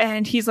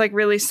 And he's like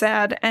really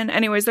sad. And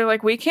anyways, they're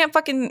like, we can't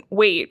fucking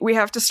wait. We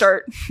have to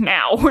start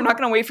now. We're not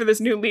going to wait for this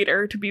new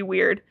leader to be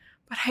weird.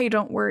 But hey,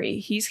 don't worry.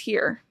 He's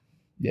here.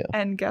 Yeah.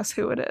 And guess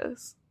who it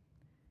is?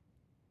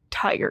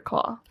 Tiger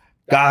Claw.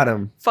 Got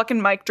him.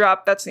 Fucking mic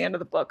drop. That's the end of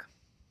the book.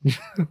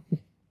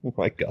 Oh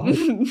my God.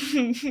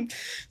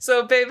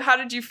 So, babe, how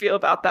did you feel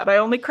about that? I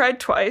only cried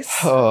twice.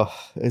 Oh,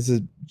 it's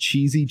a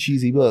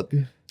cheesy book.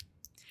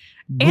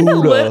 And a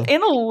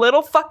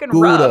little fucking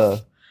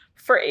rough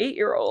for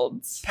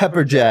 8-year-olds.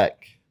 Pepper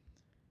jack.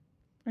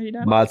 Are you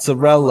done?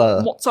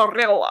 Mozzarella.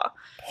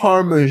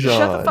 Parmesan.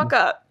 Shut the fuck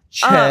up.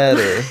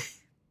 Cheddar.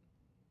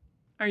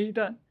 Are you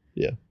done?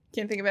 Yeah.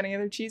 Can't think of any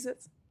other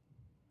Cheez-Its?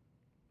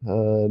 I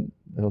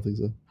don't think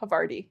so.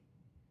 Havarti.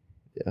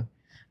 Yeah.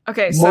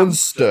 Okay,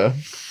 Monster.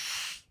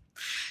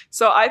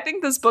 So I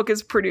think this book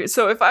is pretty...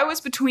 So if I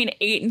was between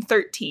 8 and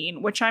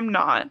 13, which I'm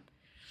not,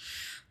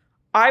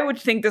 I would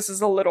think this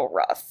is a little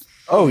rough.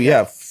 Oh,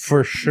 yeah,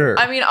 for sure.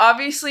 I mean,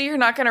 obviously, you're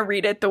not going to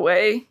read it the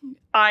way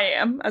I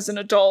am as an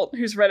adult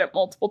who's read it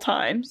multiple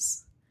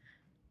times.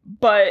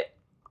 But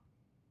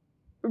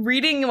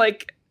reading,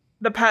 like,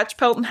 the Patch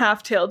Pelt and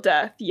Halftail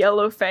death,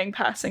 Yellowfang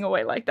passing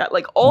away like that,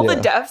 like, all the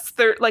deaths,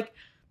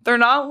 they're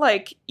not,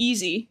 like,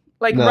 easy.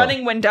 Like, no.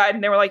 Running Wind died,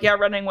 and they were like, yeah,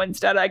 Running Wind's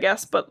dead, I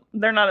guess, but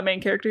they're not a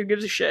main character who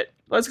gives a shit.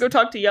 Let's go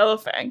talk to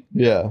Yellowfang.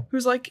 Yeah.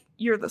 Who's like,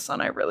 you're the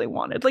son I really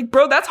wanted. Like,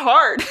 bro, that's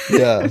hard.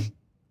 Yeah.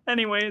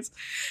 Anyways,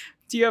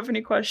 do you have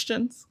any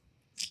questions?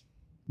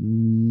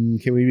 Can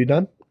we be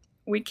done?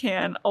 We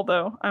can,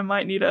 although I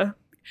might need a...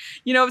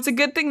 it's a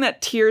good thing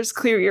that tears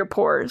clear your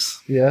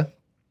pores. Yeah?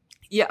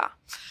 Yeah.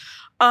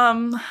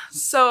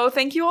 So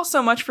thank you all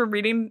so much for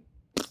reading...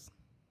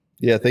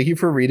 Yeah, thank you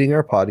for reading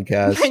our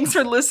podcast. Thanks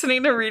for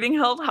listening to Reading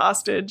Held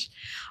Hostage.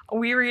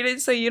 We read it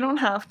so you don't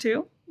have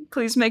to.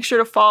 Please make sure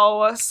to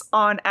follow us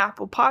on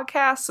Apple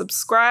Podcasts,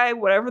 subscribe,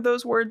 whatever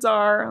those words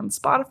are, on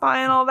Spotify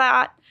and all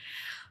that.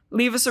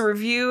 Leave us a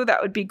review.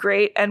 That would be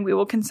great. And we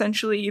will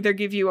consensually either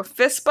give you a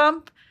fist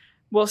bump,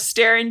 we'll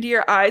stare into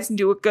your eyes and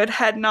do a good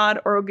head nod,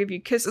 or we'll give you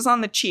kisses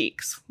on the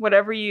cheeks.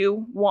 Whatever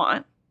you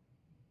want.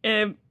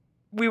 And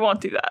we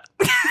won't do that.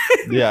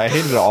 Yeah, I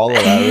hated all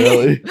of that,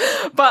 really.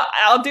 But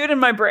I'll do it in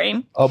my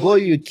brain. I'll blow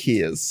you a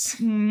kiss.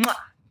 Mwah.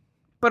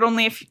 But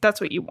only if that's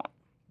what you want.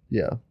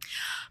 Yeah.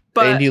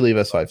 But, and you leave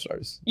us 5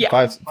 stars. Yeah.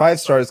 5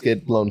 stars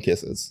get blown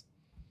kisses.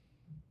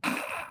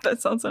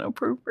 That sounds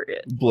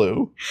inappropriate.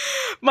 Blue.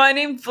 My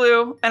name's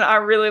Blue, and I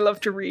really love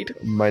to read.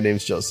 My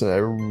name's Justin. I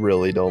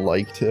really don't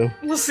like to.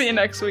 We'll see you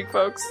next week,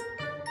 folks.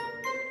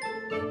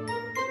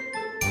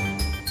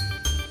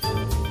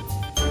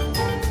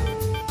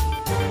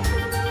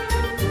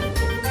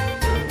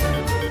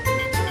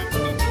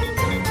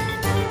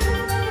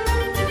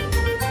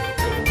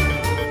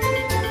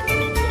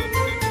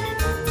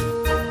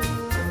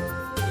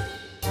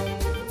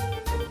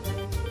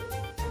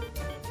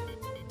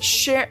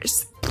 Share.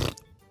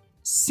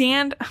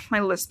 My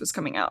lisp is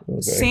coming out.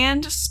 Okay.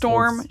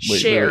 Sandstorm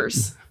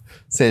shares.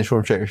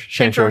 Sandstorm shares.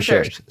 Sandstorm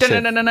shares.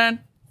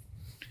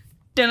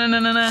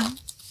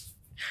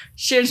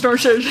 Sandstorm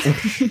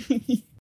shares.